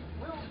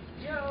 well,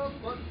 yeah,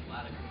 but A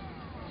lot of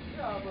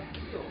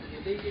still,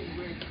 they get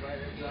erased right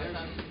So I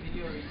saw after. this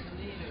video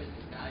recently, and there was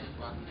this guy just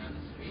walking down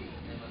the street,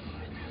 and there must have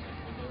been doing like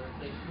window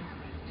replacements.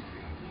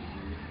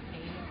 This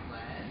pane of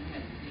glass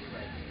had to be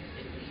like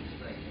at least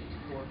like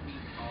 4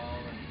 feet tall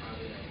and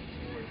probably like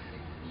 4 to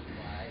 6 feet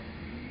wide,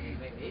 and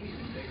maybe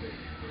even bigger.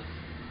 So it's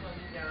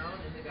coming down,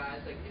 and the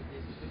guy's like, if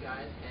this is the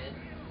guy's head,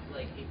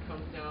 like it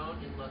comes down,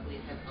 and luckily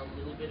it has a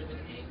little bit of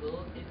an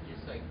angle, it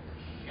just like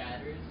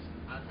shatters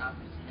on top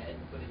of his head.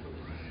 But if it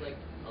was just like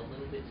a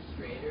little bit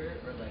straighter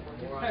or like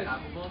more on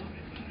top of him,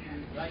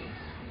 like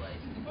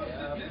sliced. But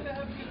didn't it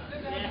happen?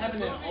 Yeah, it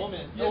happened in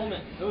Omen. Yeah.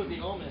 Omen. It was the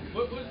Omen.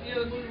 What was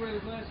the movie where the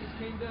glass just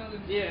came down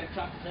and Yeah,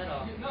 chopped his head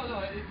off. No,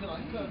 it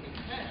cut him in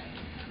half.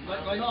 No,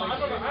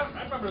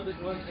 I remember this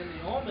one in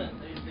the Omen.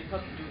 They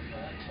cut the dude's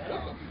head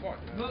What off. the fuck,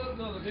 man?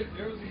 No.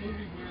 There was a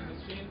movie where the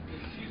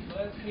sheet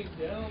glass came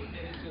down and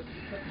it just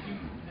cut the dude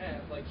in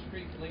half, like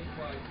straight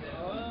lengthwise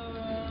down.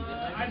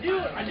 I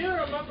do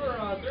remember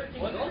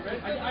 13 Was it Ghosts.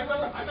 Red I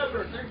Dead?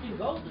 remember 13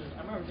 Ghosts.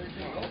 I remember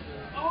 13 Ghosts.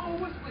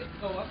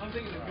 I'm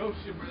thinking the ghost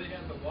ship where they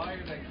had the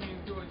wire that came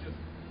through and just.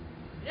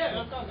 Yeah,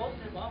 that's not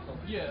Ghost Ship also.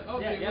 Yeah.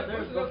 Okay. Yeah,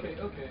 there's Ghost Ship.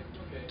 Okay.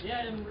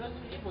 Yeah, in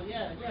Resident Evil,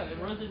 in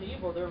Resident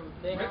Evil,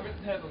 they have. Red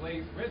had the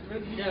laser. Red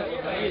Yeah, had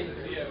the laser.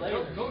 laser. Yeah.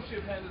 Laser. Ghost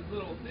ship had this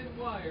little thin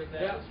wire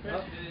that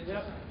stretched it.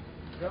 Yep.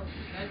 You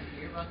guys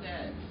hear about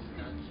that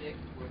stunt chick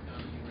working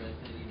on the new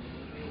Resident Evil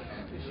movie? What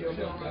happened? She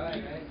almost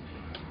died, right?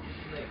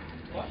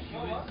 Like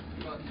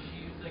she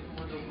was like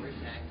one of the worst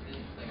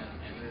accidents like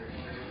I've ever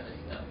heard a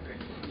stunt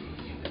person.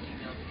 She was a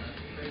female stunt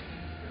person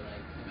for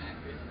like some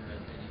actress in a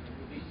Resident Evil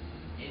movie,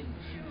 and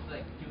she was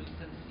like doing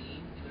some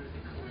scene, and there was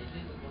a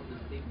collision with one of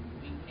those big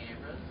moving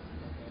cameras,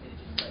 and it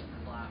just like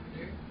clocked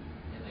her,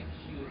 and like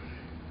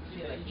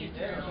she had like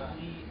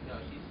internally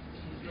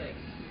she's like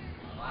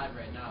alive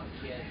right now, but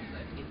she had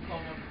like in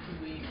coma for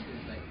 2 weeks. It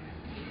was like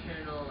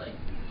internal like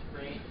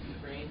brain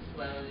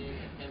swelling,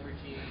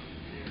 hemorrhaging.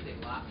 They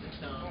lost her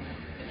tongue,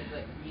 and then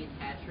like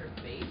reattach her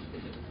face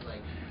because it was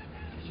like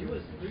She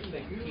was pretty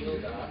like cute.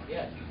 peeled off.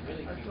 Yeah, she was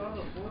really I cute. saw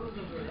the photos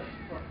of her. That's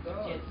fucked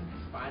up. She had some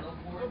spinal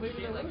cord maybe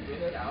shit that like was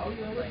ripped it. out.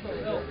 Maybe that was Like the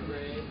her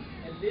vertebrae.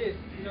 And this,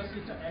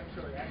 she's an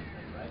actual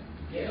actress, right?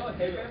 Yeah. Have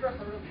you ever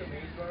heard of the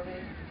Maze Runner?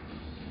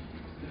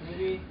 The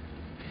movie,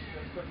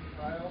 the first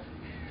trial?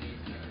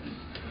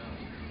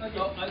 Okay.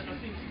 Oh, I've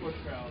seen Sports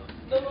Trials.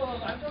 No,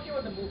 I'm talking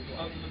about the movie.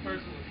 The first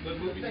one, the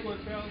movie second-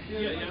 Sports Trials.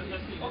 Yeah, I've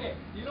seen it. Okay,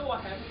 you know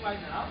what happened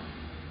right now?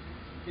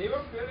 They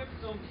were filming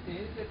some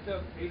scenes that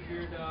the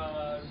featured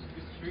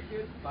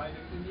restricted by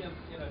the Indian,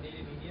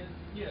 Native Indians.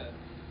 Yeah.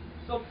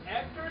 Some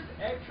actors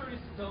actually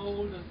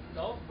stole the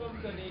stuff from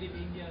the Native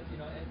Indians,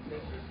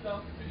 ancestor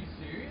stuff. Are you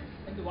serious?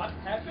 And what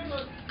happened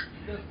was,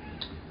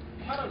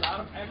 quite a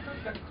lot of actors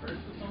got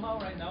cursed somehow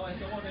right now, and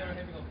some of them are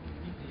having a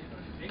disease or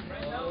sick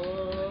right now.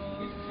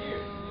 It's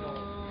serious,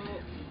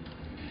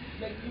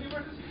 Like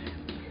Universal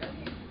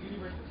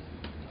Universal.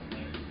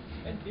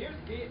 And they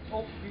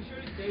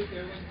officially say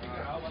they're going to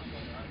figure out what's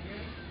going on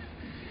here.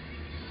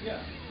 Yeah.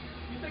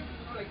 It's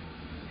like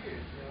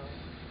serious,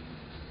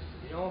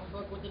 You don't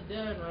fuck with the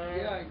dead, man.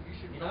 Yeah, you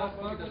should You not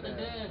don't fuck with the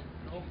dead.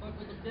 You don't fuck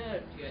with the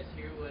dead. Did you guys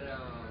hear what I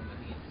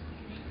think it's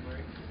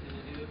DreamWorks is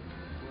gonna do?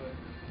 What?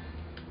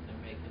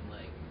 They're making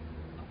like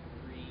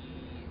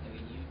a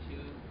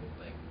YouTube with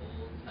like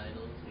old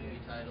titles, movie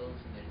titles,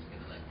 and they're just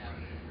gonna like have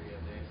it for free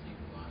up there so you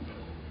can watch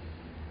them.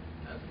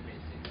 That's a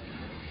pretty sick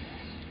idea.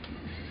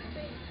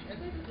 I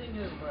think the thing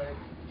is like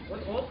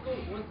with old school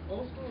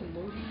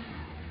movies,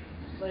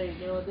 like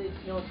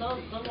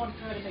some want to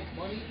try to make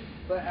money,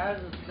 but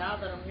now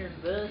that I'm hearing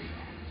this,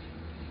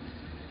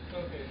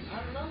 Okay. I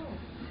don't know.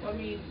 Well, I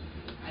mean,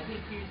 I think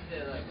here's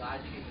the like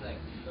logic is like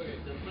Okay.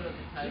 they'll put up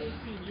the titles.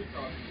 You're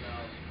talking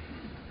about.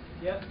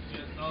 Yep.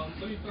 Yeah.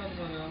 Let me find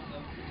one else.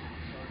 I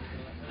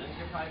think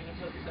they're probably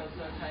gonna put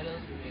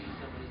subtitles or maybe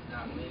somebody's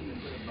not willing to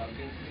put a buck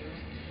into,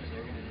 so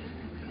they're gonna just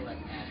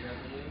collect ad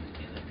revenue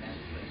and then that's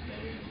the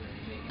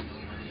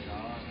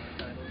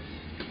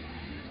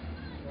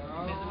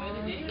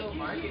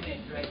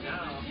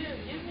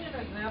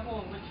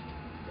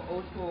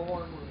old school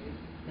horror movie.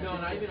 No,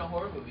 not even a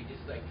horror movie,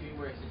 just like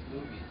DreamWorks'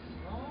 movies.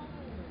 Oh.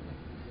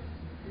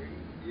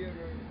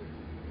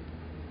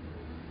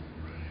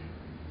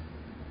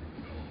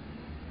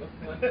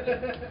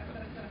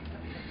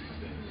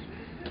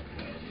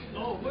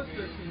 Oh, what's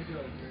 13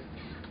 good?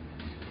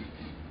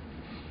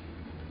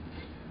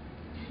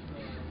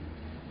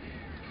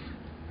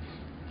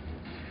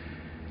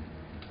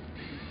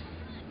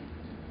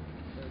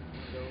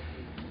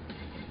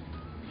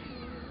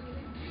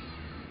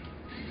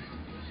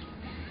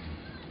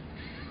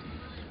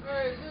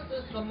 Alright, since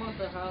it's the month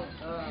of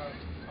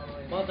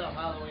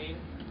Halloween,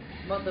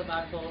 month of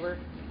October,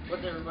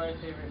 what's everybody's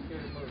favorite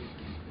scary movie?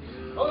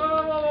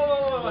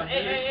 Oh,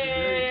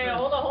 hey,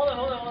 hold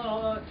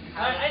on.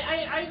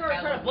 I ain't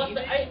gonna try to bust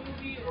that.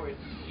 Movie or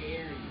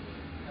scary?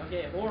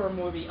 Okay, horror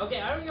movie. Okay,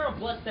 I'm gonna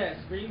bust that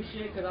scream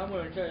shit because I'm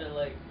gonna try to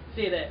like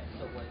say that.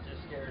 So what?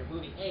 Just scary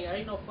movie. Hey, I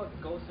ain't no fucking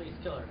Ghostface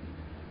killer.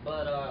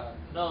 But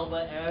no.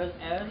 But as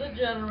a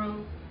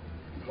general,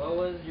 what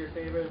was your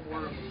favorite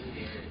horror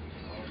movie?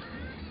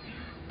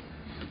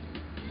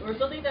 Or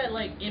something that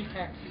like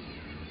impacts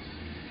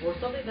you, or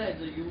something that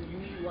you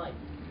like,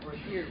 or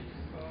series.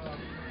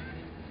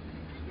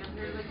 You ever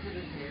heard like the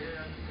hair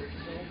on the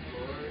 13th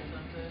floor or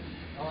something?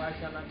 Oh,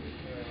 actually, I'm not too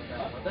familiar with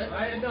that one.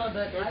 I didn't know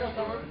that. I don't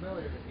sound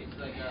familiar. It's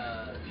like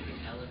an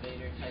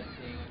elevator type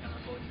thing, like on a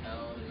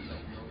hotel. There's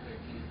like no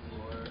 13th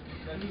floor.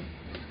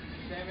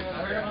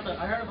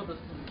 I heard about the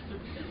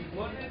super city.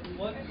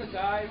 Wasn't the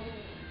guy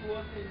who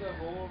was in the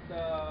role of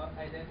the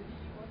identity?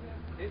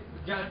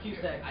 John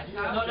Cusack. I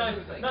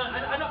No,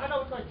 I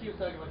know which one he was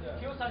talking about.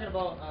 He was talking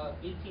about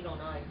 1809.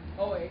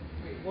 Oh, wait.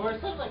 Or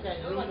something like that.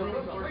 It was like a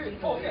room from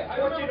Oh, yeah,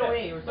 I remember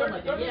 1408 or something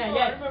like that.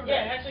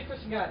 Yeah, actually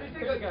Christian got it.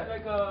 Like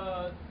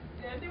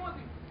and it was.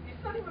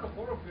 It's not even a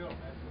horror film,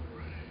 actually.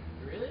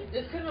 Really?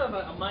 It's kind of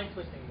a mind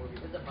twisting movie.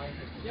 It's a mind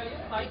twisting. Yeah,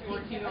 Like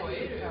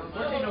 1408 or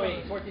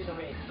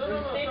 1408.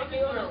 No.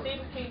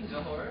 Stephen King.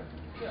 The horror?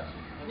 Yeah.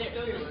 Yeah,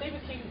 Stephen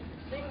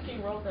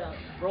King wrote that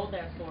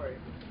story.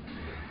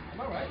 Am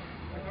I right?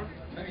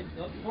 I mean,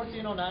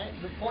 1409,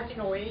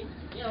 1408,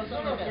 you know,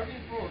 something like that.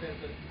 13th floor.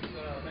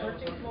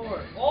 13th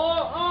floor.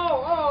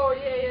 Oh,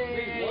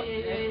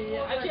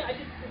 yeah. Actually,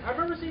 I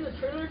remember seeing the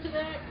trailer to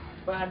that,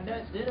 but I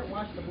didn't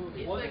watch the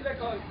movie. Was it like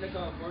a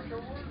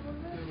virtual world?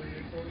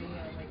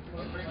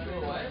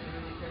 Virtual what?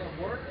 Like a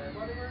world,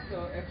 whatever. The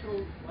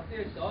actual what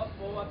they thought,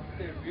 what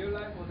they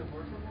realized was the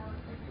virtual world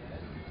at the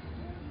end.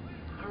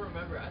 I don't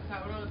remember. I saw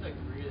it when I was like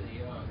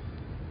really young.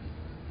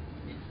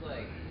 It's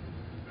like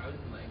I was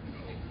in like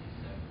 6th,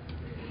 7th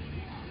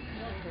grade.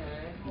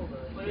 Okay, hold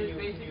on. But it's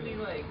basically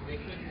like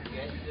they couldn't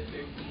get to the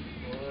 13th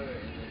floor,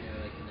 and then they're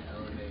like in the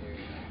elevator.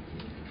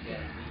 Yeah,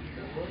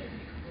 the 13th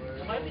floor.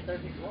 It might be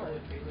 13th floor.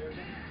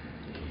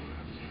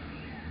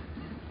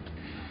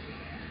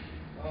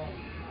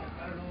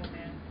 I don't know,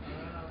 man.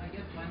 I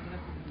guess mine's gonna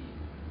have to be.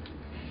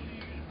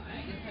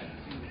 I guess I have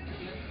two. I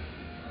guess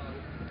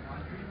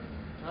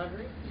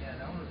Laundry? Yeah,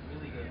 that one was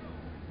really good.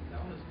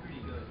 That one was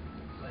pretty good.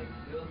 Like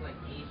it was like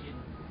Asian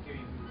scary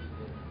movie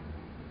good.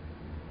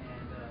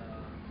 And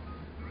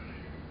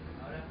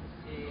I would have to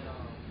say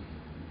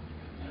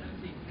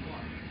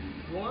one.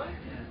 One?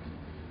 Yeah.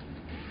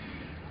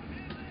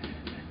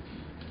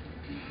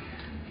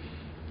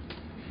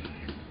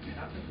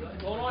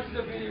 Don't watch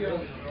the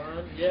video.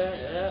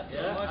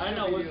 Yeah. Watch I the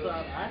know what's video.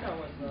 up.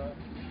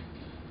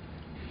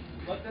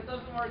 But that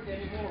doesn't work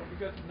anymore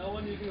because no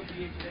one uses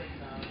VHS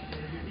now.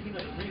 You're thinking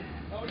of the ring.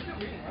 Oh, it's a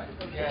ring, right?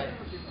 Yeah.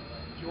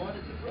 You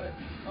wanted the bread.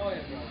 Oh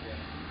yeah, bro.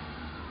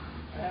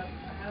 Yeah.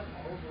 I have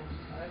all of those.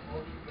 I have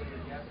all these the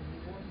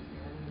Japanese ones,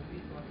 all the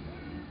movies on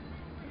DVD.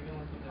 Even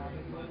like the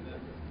comic books.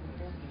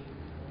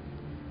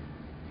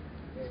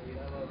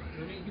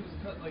 I mean, he was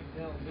cut like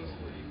down this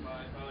way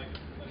by like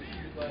a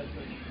huge glass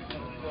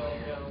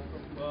down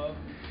from above.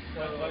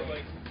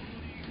 Like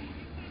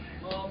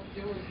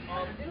it was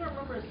I do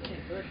remember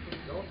seeing 13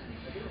 Ghosts.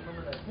 I do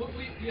remember that. What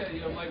we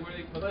like where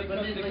they But they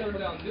then, cut it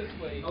down this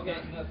way. Okay.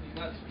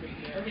 Not straight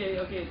down.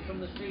 Okay, from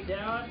the street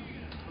down,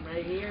 from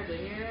right here to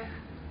here.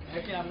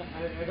 Actually,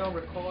 I don't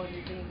recall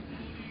anything,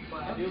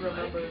 but I do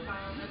remember.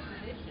 Final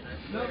Destination.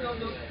 I No. swear.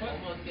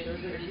 Almost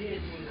getting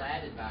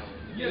flatted by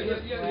one. Yeah. I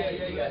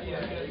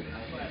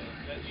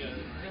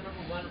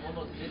remember one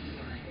almost missing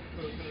him.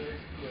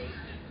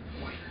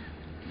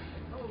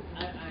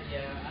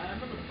 I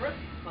remember the first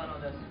Final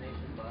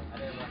Destination, but I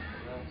didn't watch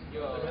the rest.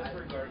 Yo,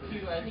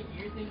 I think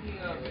you're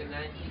thinking of the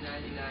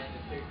 1999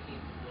 The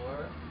 13th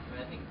Floor, but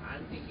I think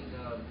I'm thinking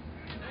of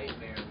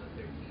Nightmare on the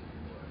 13th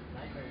Floor.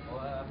 Nightmare.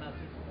 Well, I'm not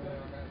too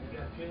familiar on that. You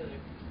got a trailer.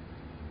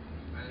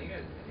 I think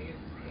it's that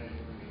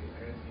movie. I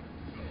gotta see if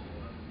it's the same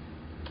one.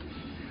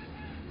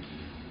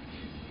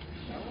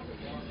 I want to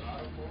go on the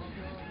auto porn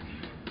film.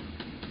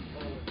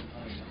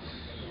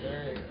 Is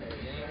there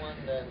anyone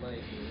that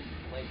like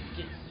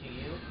gets to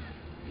you?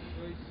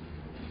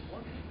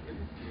 One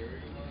really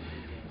scary one.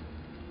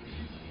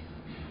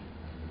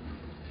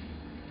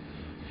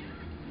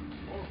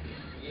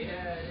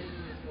 Yeah, it is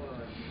this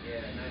one.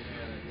 Yeah,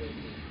 Nightmare on the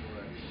 13th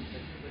Floor.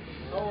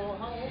 Oh,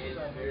 how old is It's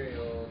that? very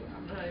old.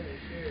 I'm not even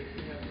sure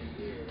we have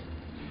a year.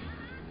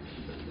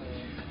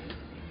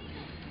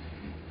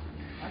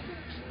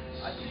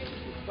 I think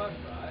it's fun,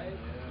 right?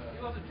 He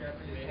was a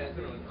Japanese. It hasn't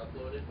been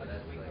uploaded, but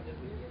that's like.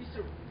 It's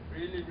a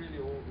really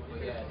old one.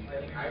 Well, yeah, dude,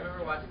 I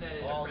remember watching that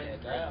at a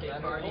friend's birthday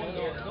party.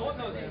 No one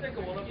knows. It's like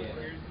one of the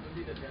weirdest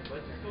movies that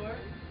What's the score?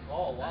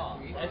 Oh wow.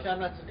 Actually, I'm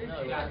not.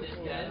 No, You got this,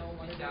 guys.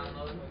 Just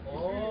download.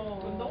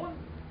 But no one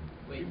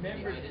Wait,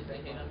 remembers I just that.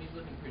 hit him. He's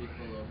looking pretty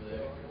cool over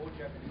there. Old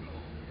Japanese.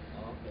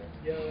 Oh, okay.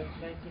 Yo, it's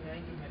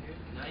 1990, my dude.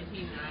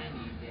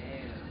 1990,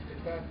 damn.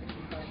 It's about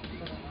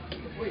 65% off.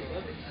 Wait,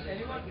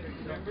 anyone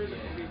remember the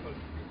movie called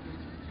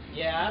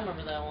Yeah, I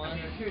remember that one. I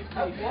mean, I'm sure it's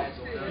I pretty bad watched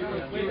going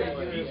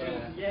it.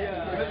 on.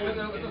 Yeah.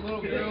 With the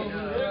little girl.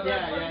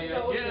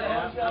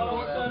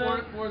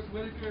 Forrest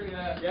Whitaker.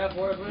 Yeah,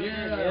 Forrest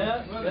Whitaker.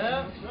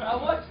 Yeah. I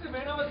watched it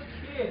when I was a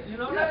kid, you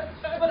know that?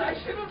 But I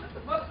shouldn't,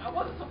 but I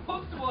wasn't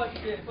supposed to watch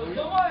it. But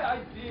somehow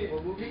I did.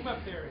 With my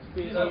parents.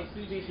 You know?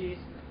 Species.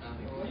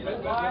 You know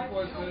why?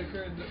 Forrest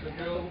Whitaker and the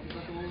girl, the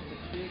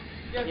chick.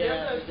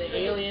 Yeah, the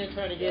alien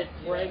trying to get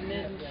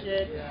pregnant and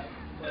shit.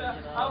 Yeah,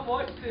 I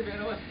watched it when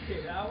I was a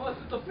kid. I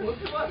wasn't supposed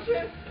to watch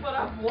it, but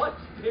I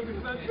watched it with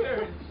my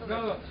parents.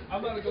 No,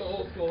 I'm gonna go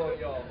old school on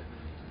y'all.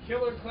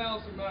 Killer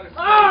Clowns from Outer Space.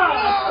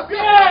 Oh,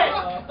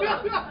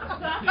 shit!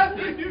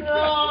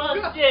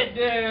 Oh, shit,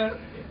 dude.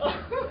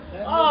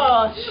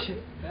 Oh,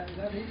 shit.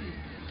 That movie.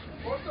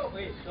 Also,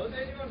 wait, does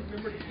anyone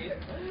remember the kid?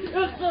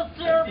 It's so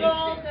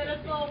terrible and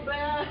it's so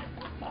bad.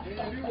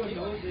 Everyone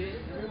knows it.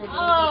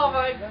 Oh,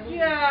 my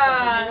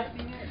God.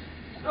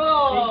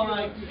 Oh,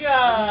 my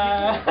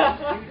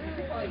God.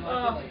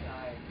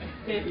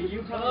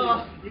 You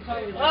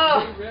probably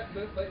Oh.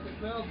 Like the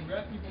clowns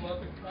wrap people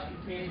up in cotton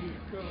candy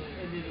cones.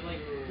 and then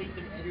like take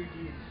their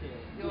energy and shit.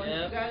 Yo, have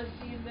Yeah. you guys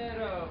seen that,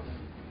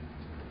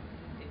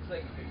 it's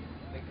like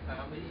the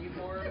comedy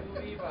horror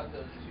movie about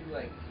those two,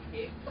 like,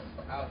 hicks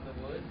out in the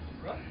woods?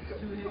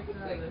 Two hicks It's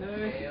like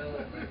Dale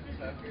and like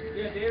Tucker.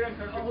 Yeah, Dale and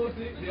Tucker. Oh,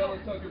 Dale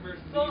and Tucker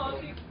versus So Evil.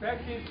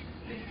 unexpected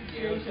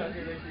Dale and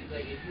Tucker versus,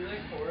 like, if you like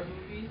horror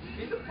movies,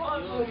 It's a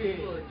fun you'll movie.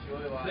 enjoy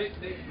watching.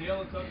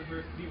 Dale and Tucker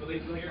versus Evil. They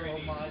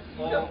parody.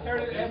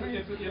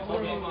 It's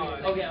horror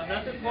homage. Okay, I'm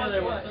not too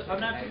familiar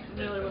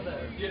with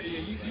that. Yeah,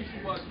 you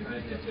should watch it.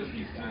 It's just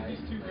these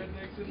two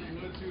rednecks in the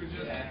woods who are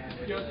just,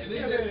 and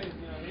then there's,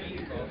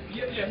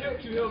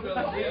 two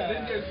hillbillies. Yeah,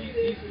 then there's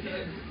these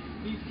kids.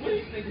 These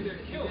kids think they're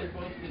killers. They're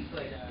both just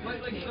like So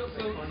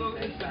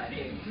it's the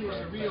kids who are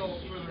the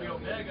real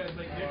bad guys.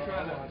 Like they're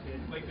trying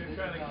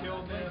to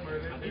kill them, or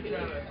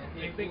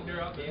they think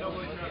they're out there.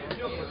 Nobody's trying to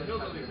kill them. The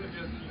hillbillies are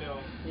just,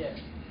 Yeah.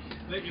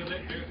 they're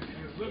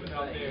just living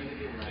out there,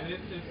 and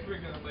it's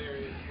freaking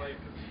hilarious. Like,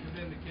 'cause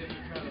then the kids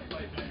are trying to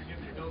fight back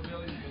against the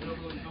hillbillies. The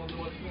hillbillies don't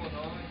know what's going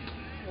on,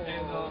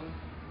 and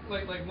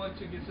like one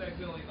chick gets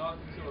accidentally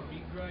knocked into a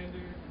meat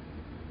grinder,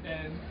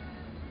 and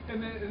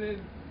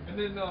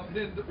then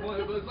the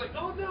one was like,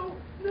 oh no,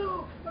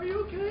 are you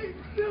okay?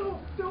 No,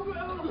 don't,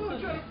 I'm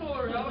trying to pull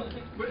her out.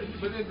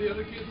 But then the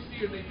other kids see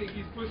her and they think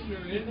he's pushing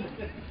her in.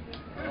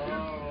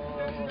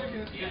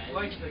 It's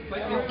like it's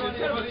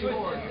funny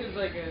horror. It's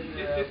like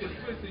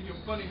It's twisting your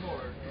funny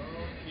horror.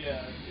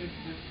 Yeah, it's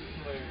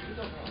hilarious.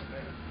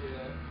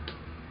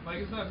 Yeah. Like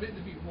it's not meant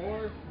to be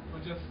horror,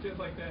 but just shit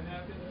like that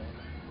happens.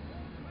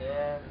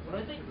 Yeah.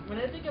 When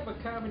I think of a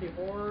comedy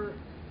horror,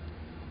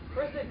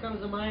 first thing that comes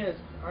to mind is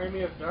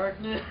Army of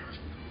Darkness.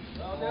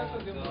 Oh,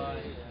 that's a good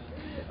movie.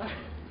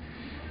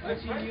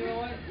 Actually, you know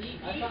what?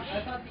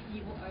 I thought the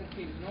Evil.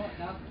 Okay, you know what?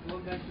 Now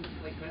going back to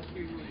like best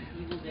scary movies,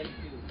 Evil Dead 2.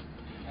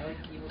 I like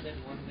Evil Dead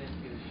 1 and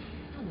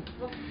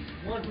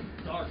 2. One was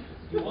dark.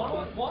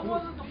 One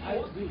wasn't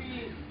supposed to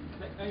be.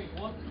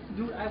 One.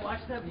 Dude, I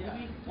watched that movie.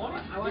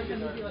 Yeah. I watched that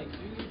movie like 2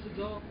 years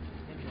ago.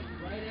 And it was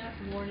bright ass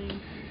morning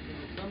in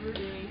the summer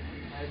day.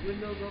 I had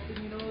windows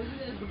open,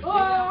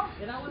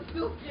 and I was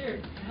still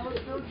scared. I was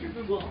still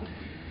tripping balls.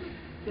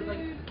 Cause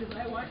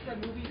I watched that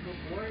movie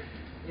before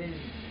in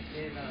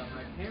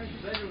my parents'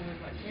 bedroom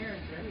with my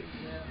parents, right?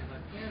 Yeah, and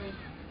my parents'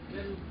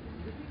 bedroom.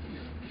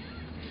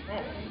 Oh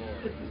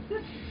Lord.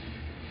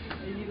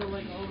 And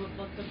like all the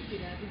fucked up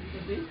shit happens in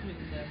the basement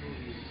in that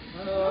movie.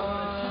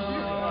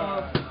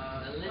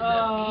 Linda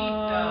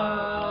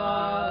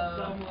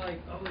So I'm like,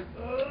 ugh.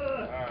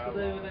 So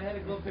then when I had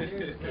to go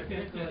upstairs, my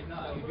parents were like,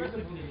 nah, you're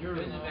sleeping in your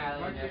room.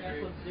 Mark your ass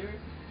upstairs.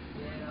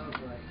 And I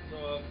was like,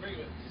 So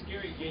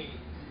scary games.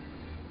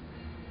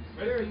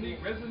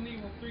 Resident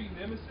Evil 3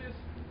 Nemesis.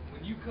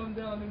 When you come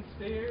down them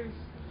stairs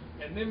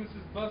and Nemesis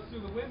busts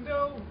through the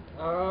window.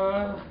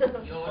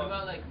 Yo, what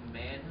about like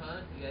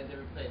Manhunt? You guys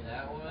ever played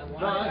that one?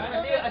 No,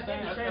 I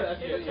seen the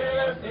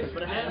trailer,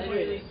 but I I haven't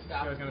literally played it.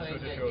 stopped You guys gonna playing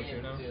switch that it to game us,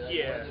 you know? too. Like,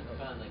 Yeah. it wasn't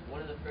fun. Like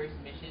one of the first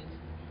missions,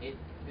 the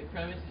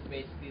premise is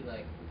basically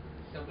like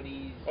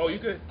somebody's Oh, you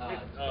could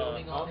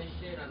filming all this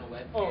shit on a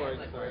webcam, right,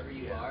 like sorry. wherever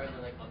you are, and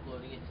they're like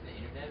uploading it to the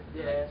internet, and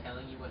Yeah. they're like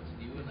telling you what to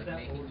do and like that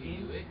making old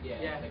you do game? it.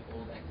 Yeah, Yeah. it's like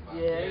old Xbox.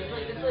 Yeah,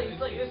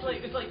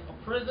 it's like a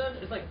prison.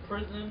 It's like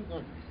prison.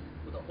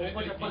 with a whole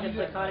bunch of fucking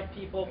psychotic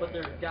people, but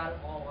they're got it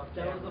all on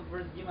That was camera. the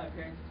first game my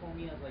parents told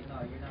me. I was like, no,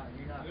 you're not.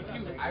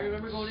 I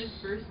remember going in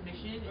first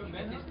mission, and you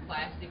get this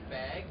plastic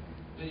bag,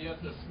 and you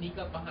have to sneak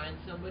up behind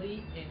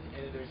somebody, and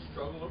they're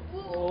struggling.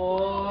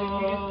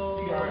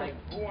 Oh. You gotta like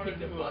hit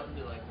the button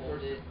to like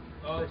hold it.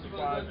 Oh,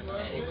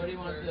 Anybody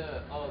wants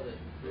the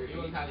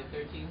you're talking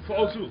 13? For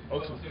O2. You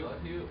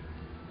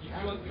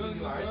want to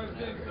do ours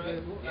next,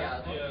 right? Yeah,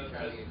 that's what we're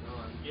trying to get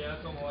going. Yeah,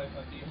 I told my wife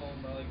I'd be home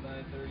by like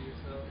 9:30 or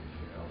so.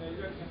 Yeah, you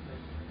guys can play.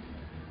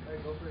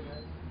 Alright, go for it,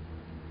 guys.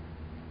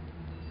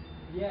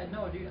 Yeah,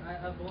 no, dude,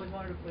 I've always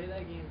wanted to play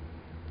that game.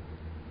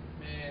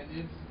 Man,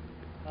 it's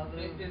Now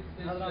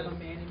that I'm a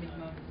man and making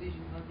my own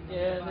decisions, nothing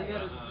Yeah, they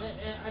got.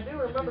 And I do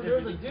remember there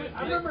was a dude.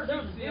 I remember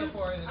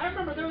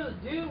there was a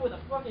dude with a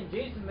fucking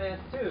Jason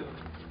mask too.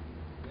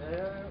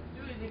 Yeah.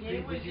 Dude, the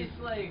game was just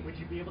like. Would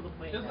you be able to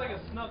play? It's like a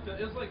snuff.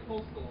 It's like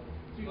Postal.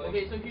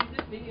 Okay, so here's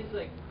the thing: is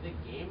like the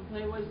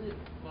gameplay wasn't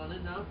fun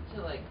enough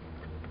to like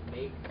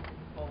make.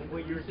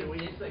 What you're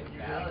doing is like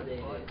you're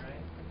validated, doing fun,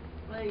 right?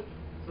 Like.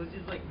 So it's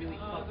just like really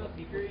fucked up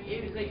people.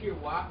 It was like you're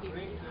walking.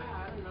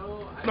 I don't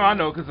know. No, I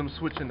know, because I'm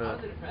switching I to.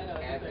 was at a friend's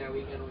cabin that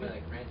weekend. We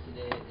like rented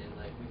it and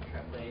like we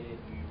played it.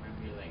 And we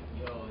remember like,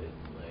 yo,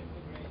 it's like I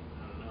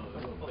don't know.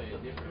 We'll play a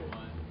different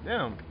one.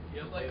 Damn.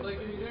 Yeah, like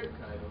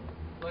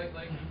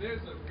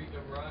there's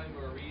a rhyme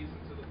or a reason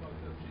to the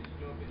fucked up shit you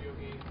do in video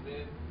games.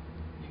 Then,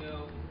 you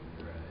know.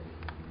 Right.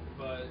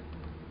 But.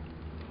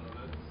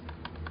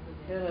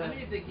 I mean,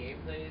 if the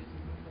gameplay is.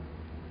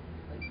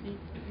 I think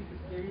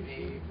the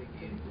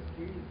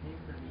scariest game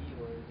for me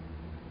was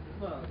this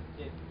one I was a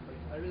kid.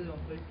 Like I really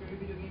don't play scary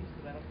video games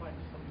because I don't find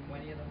so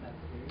many of them that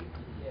scary.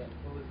 Yeah.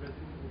 What was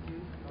Resident Evil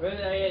 2?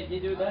 Yeah,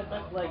 dude, that's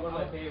like one of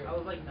my favorites. I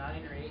was like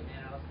 9 or 8,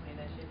 man. I was playing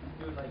that shit,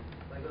 dude. Like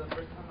the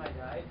first time I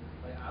died,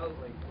 like I was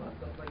like, what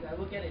the? Like I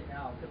look at it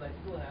now because I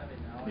still have it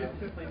now. And I was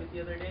just playing it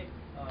the other day.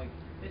 I'm like,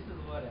 this is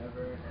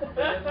whatever.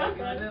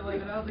 And then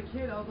when I was a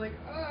kid, I was like,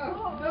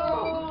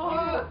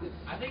 no.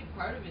 I think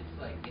part of it's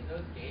like in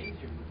those games,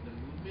 the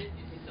movement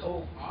is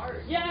so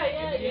hard. Yeah.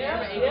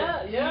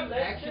 You That's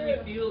actually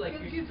true. feel like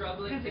you're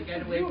struggling to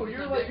get away from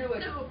You're something.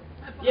 like. No,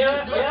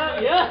 Yeah.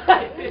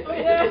 Wait,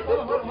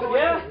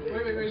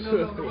 no.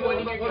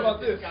 What about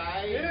this?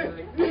 Guy, Yeah.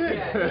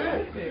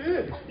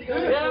 You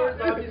got four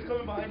zombies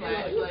coming behind you.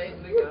 Flashlight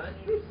and the gun.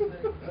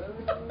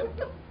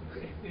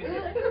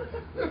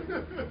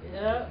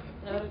 Yeah,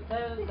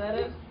 that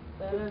is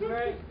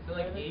right. So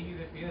like gave you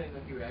the feeling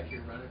like you were actually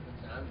running from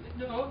zombies. Like,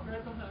 no,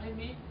 right behind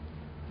me.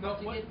 No,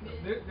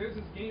 there's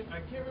this game. I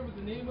can't remember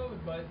the name of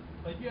it, but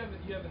like you have an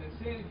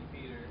insanity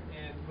meter,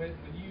 and when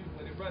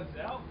it runs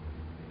out,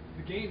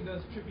 the game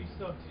does trippy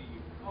stuff to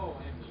you. Oh,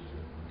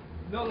 Amnesia.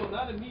 No,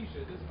 not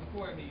Amnesia. This is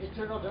before Amnesia.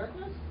 Eternal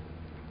Darkness?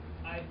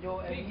 I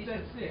think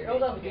that's it. Oh,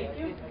 that was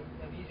GameCube?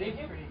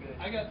 Amnesia's pretty good.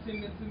 I got 10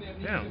 minutes in the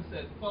Amnesia Damn. and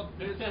said, fuck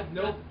this,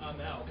 nope, I'm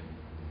out.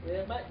 Yeah,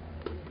 it might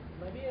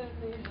be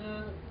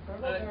Amnesia.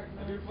 Eternal Darkness.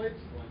 Have you played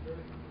Slender?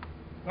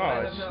 I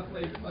Oh, have not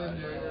played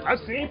Slender. I've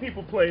seen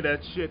people play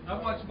that shit. I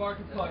watched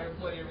Markiplier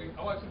play I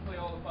watched him play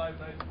all the Five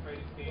Nights at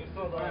Freddy's games.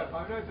 Oh yeah,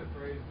 Five Nights at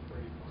Freddy's is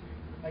pretty funny.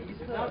 I used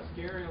It's to not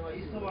scary unless I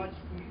used you to watch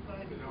really- when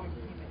you before he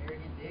became an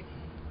arrogant dick.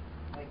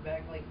 Like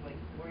back like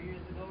 4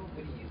 years ago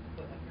when he used to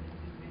put effort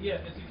into his videos.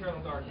 Yeah, it's Eternal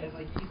Darkness. And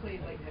like he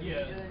played like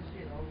Yeah. Amnesia and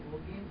shit, all the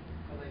old games. I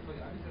was like, fuck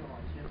it, I'm just gonna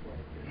watch him play.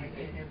 I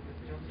get him with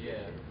jump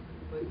Yeah. scares.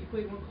 But he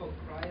played one called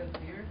Cry of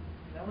Fear.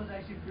 That was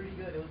actually pretty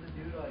good. It was a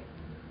dude like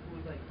who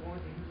was like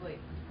going he was like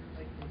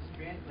in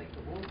strand like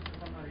the whole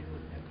somehow reason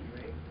was empty,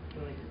 right?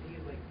 But like the thing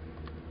is like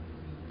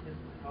his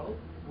health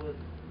was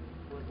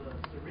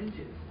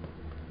syringes.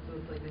 So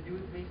it's like the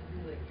dude's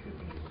basically like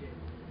tripping and shit.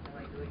 And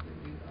like the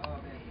dude,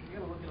 oh man, you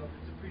gotta look it up.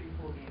 It's a pretty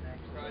cool game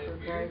actually. Cry of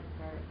Fear?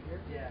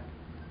 Yeah.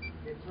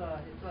 It's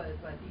I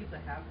think it's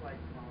a Half-Life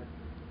mod.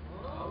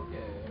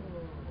 Okay.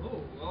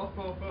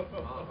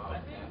 I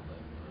think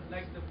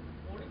like the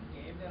only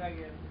game that I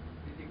get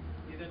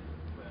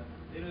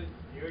didn't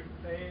scared to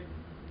play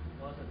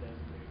was a Death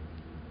Space.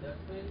 Death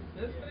Space?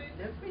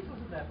 Dead Space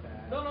wasn't that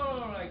bad. No,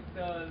 like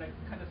kind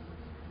of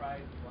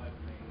surprised while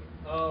playing it.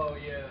 Oh,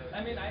 yeah.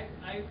 I mean, I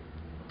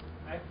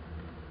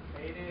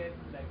played it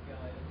like it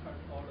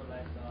turned all the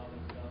lights off and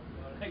stuff. You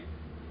know, like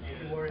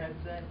Yeah. War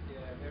headset.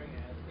 yeah, very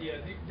nasty.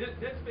 Yeah,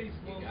 Dead Space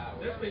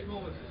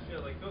moments is shit.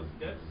 Like those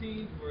death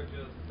scenes were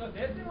just. So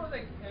Death Space was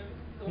like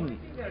the only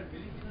thing that I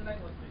really didn't like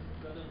was the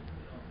sudden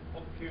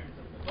appearance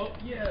of the. Oh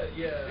yeah.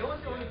 That was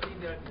the only thing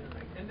that I didn't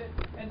like. And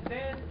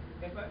then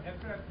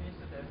after I finished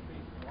the Death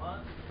Space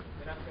 1,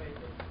 then I played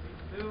Death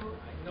Space 2.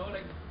 I know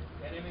like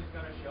the enemy's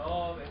gonna show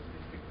up, it's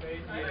big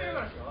face. I know you're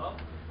gonna show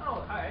up. Oh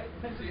hi.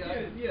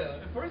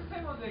 Yeah. The first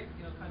time was like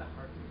kind of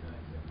hard to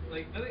accept.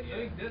 Like I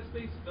think Dead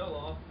Space fell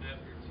off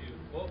after 2.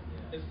 Well,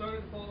 it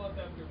started to fall off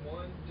after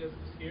 1, just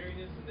the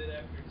scariness, and then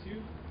after 2,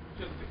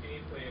 just the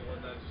gameplay and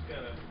whatnot, just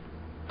kind of.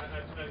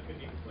 I couldn't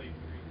even play 3.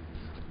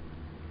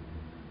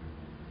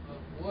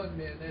 1,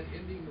 man, that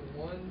ending to 1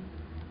 was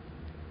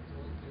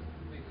just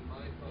completely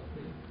mind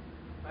fucking.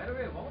 By the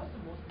way, what was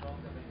the most long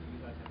time you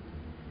guys have?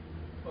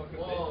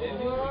 Whoa, you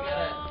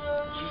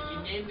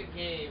name the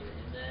game,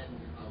 and then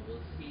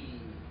we'll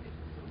see if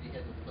somebody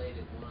hasn't played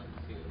it wants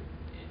to.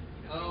 And,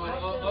 you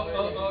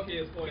know,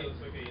 Okay, spoilers.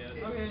 Okay,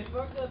 yes. Okay,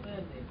 fucked up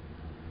ending.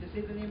 Just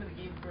say the name of the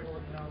game first,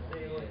 and then I'll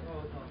say like,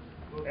 oh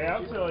no. Hey,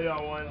 I'll tell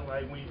y'all one.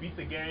 Like when you beat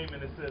the game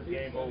and it says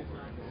game over.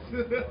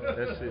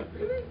 That's it.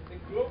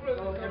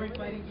 Oh, every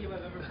fighting game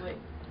I've ever played.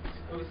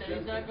 You said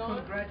he's not going?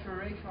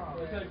 Congratulations.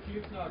 He said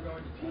Keith's not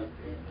going to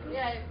chapter.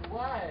 Yeah,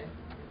 why?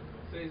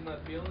 Say he's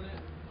not feeling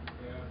it.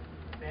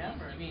 Sam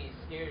or? You mean he's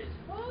scared as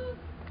fuck?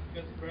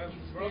 Because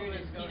He's scared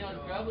as he knows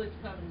Grublet's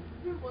coming.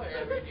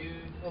 Whatever,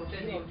 dude. Oh,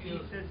 Says he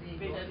feels says he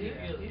empty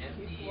and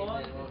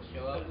then it won't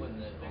show up when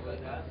the only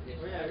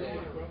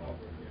competition.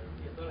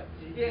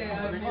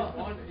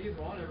 He's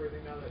won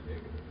everything now that Jake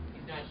is.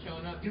 He's not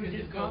showing up Dude,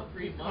 because just there's no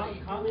free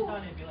money. comment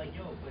on it and be like,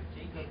 yo, but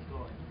Jacob's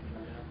going.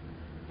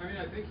 I mean,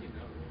 I think he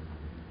knows.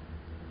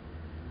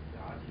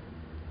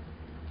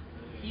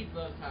 Keith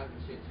loves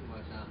talking shit too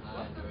much online.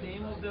 What's the where it's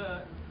name of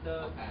like,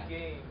 the okay.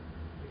 game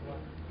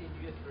in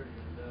US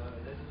version? The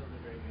Legend of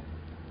the Dragon.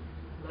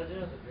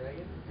 Legend of the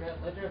Dragon?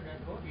 Legend of Dragon?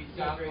 He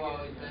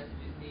always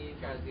messages me,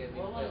 tries to get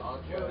me to play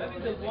Ultra. I mean,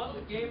 the one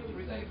game he's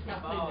recently like, came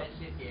stop playing out. that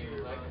shit game.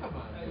 I'm like, come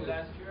on. dude.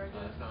 Last year, I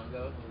guess.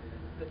 Songo.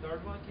 The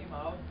third one came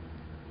out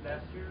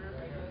last year,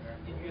 I guess,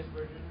 in US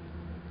version.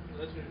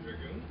 Legend of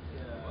Dragoon?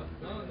 Yeah. What?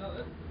 No,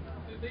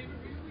 did they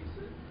re-release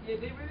it? Yeah,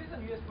 they released a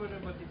US version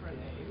but different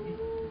name.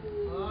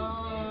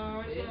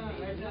 Oh, I didn't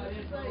I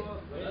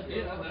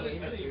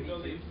didn't even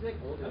know they.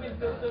 I mean,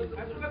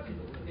 I forgot the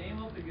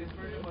name of the US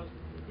version, but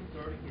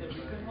the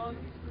recent one,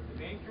 the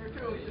main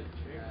character was a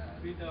chick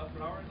with the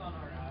flowers on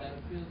her eyes. That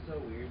feels so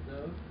weird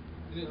though.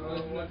 Is it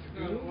Legend of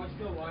Dragoon? What's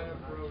the lineup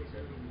for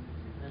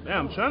Man,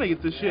 I'm trying to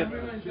get this shit.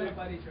 Everyone's gonna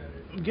fight each other.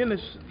 I'm getting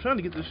this, trying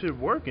to get this shit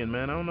working,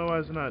 man. I don't know why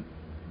it's not.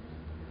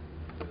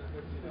 The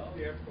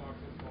Xbox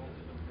is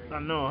called. I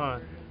know, huh?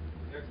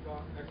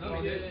 Xbox. No,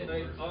 as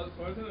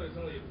far as I know, it's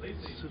only a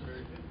PlayStation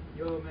version.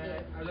 Yo,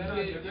 man, I You got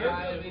could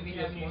try maybe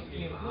having your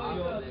Steam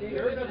off.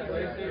 there was another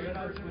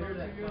PlayStation version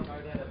that came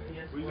out that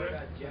PS4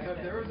 got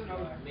jacked. There was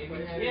another. Maybe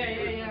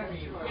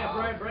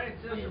Yeah, Brian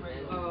said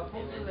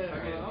posted that. I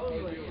was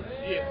like,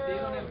 Yeah. They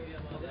don't have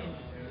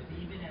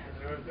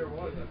There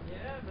was.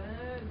 yeah,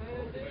 man.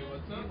 Wait,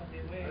 what's up?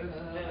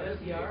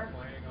 SDR.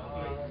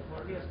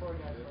 PS4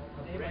 got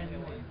a brand new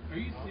one. Are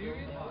you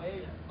serious?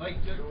 Like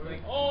just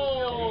like.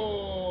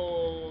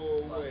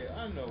 Oh, wait,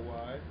 I know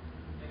why.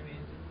 I mean,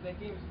 that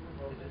game is super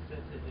broken.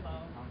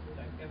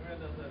 Like every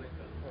other like.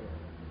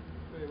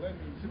 Wait, let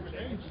me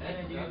change.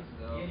 And you, sucks,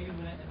 though. yeah, you,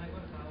 when I go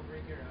to Tile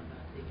Breaker, I'm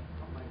not taking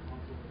my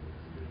console with me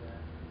to do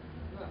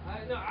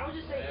that. No, I would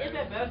just say, is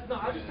that best? No,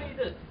 I'll just say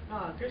this.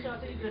 No, Christian, I'll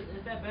tell you this.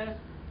 Is that best?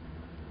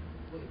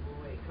 Wait.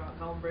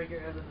 Column breaker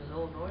as in the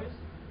no noise?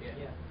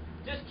 Yeah.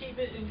 Just keep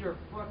it in your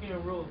fucking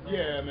room, man.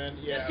 Yeah, man,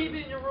 yeah. Just keep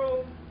it in your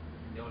room.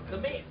 Don't The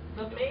have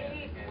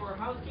maid to- or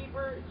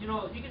housekeeper, you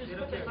know, you can just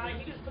put the sign.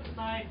 You can just put the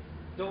sign.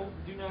 Do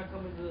not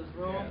come into this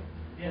room.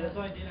 Yeah, that's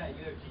what I did at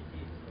UFGT.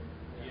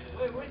 Yeah.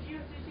 Wait, which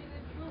UFCC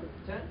did you go to?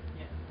 10?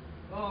 Yeah.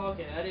 Oh,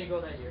 okay. I didn't go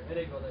that year.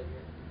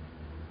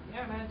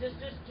 Yeah, man. Just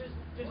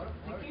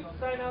keep the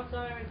sign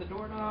outside, the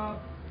doorknob.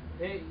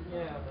 Hey,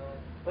 yeah, man.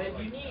 But if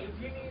you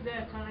need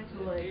that time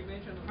to like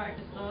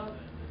practice up,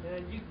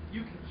 then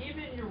you can keep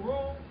it in your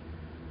room,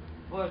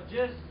 but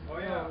just Oh,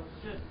 yeah.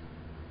 just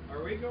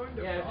Are we going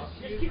to? yeah,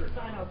 just keep the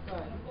sign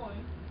outside. I'm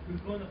going.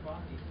 Who's going to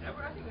Frosty?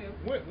 Ever, I think they.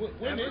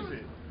 When is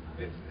it?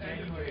 It's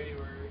January.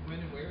 When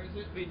and where is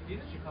it? Wait,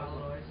 didn't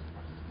Chicago?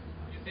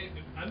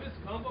 I miss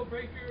Combo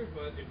Breaker,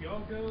 but if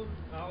y'all go,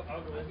 I'll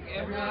go.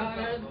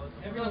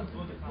 Everyone's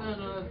going to Combo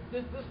No,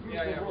 this group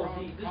Yeah, will roll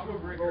Combo deep. This Combo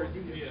group will Breaker. roll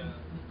deep. Yeah.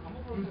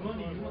 Who's going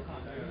to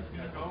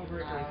Yumacon? Combo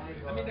Breaker.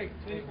 I mean, like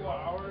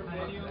 24-hour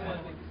venue.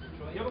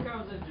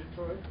 Yumacon was in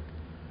Detroit.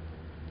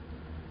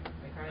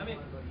 I mean,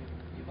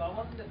 if I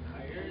wasn't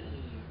tired,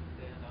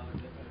 then I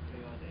would definitely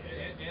play all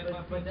day. And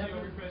my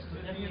PTO refresh at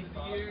the end of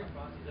the year.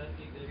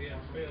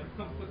 Yeah,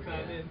 put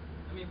time in.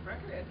 I mean,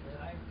 frankly, at the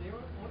time,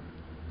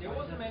 there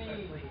wasn't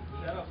many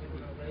setups to be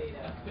played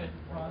at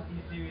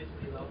Frosty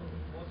seriously level.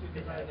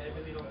 Because I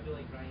really don't feel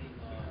like grinding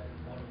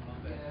Mortal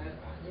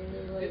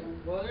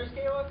Kombat. Well, there's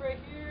KOF right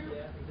here.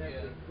 Yeah,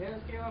 exactly.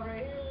 There's KOF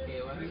right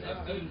here. KOF is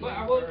FT. But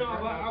I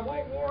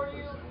will warn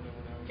you.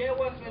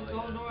 KOF and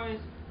Illinois.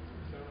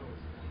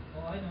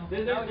 Oh, I know.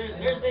 There's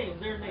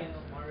names.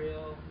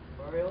 Mario.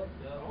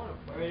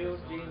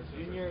 James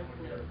Jr.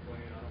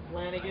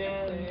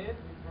 Flanagan.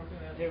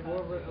 And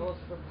whoever else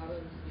from out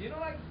of. You know,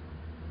 like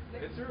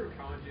it's through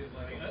Kanji.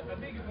 Like I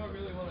think if I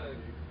really want to.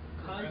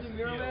 Kanji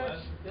mirror match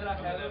that I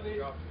have of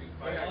it,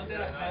 one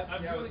that I have,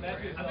 I've been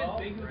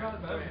thinking about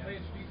it, but I haven't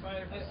played Street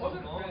Fighter for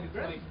so long. It's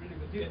like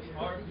it's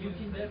hard. You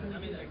can definitely. I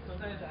mean, like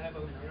sometimes I have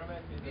a mirror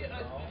match. Yeah,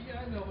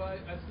 I know,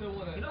 but I still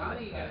want to. You know How what?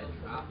 do you guys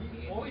drop the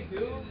game? All we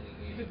do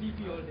is a DP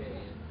all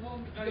day. Well,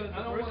 I Because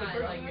don't the want first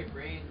to. Like your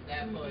brain's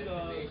that full of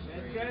information.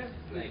 Where you're just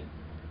like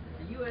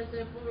the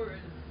USF4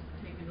 is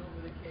taking over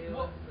the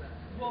KOF side.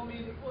 Well, I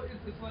mean,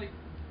 it's like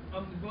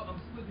I'm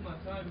splitting my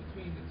time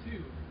between the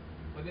two.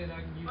 But then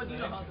I can use But the you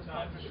know how extra the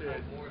time to fuck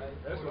Shit, more.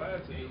 that's what I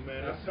had to do,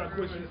 man. I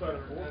quit Street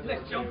Fighter 4.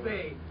 Let's jump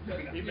in.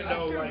 Even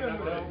though, like, I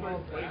never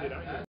played it, I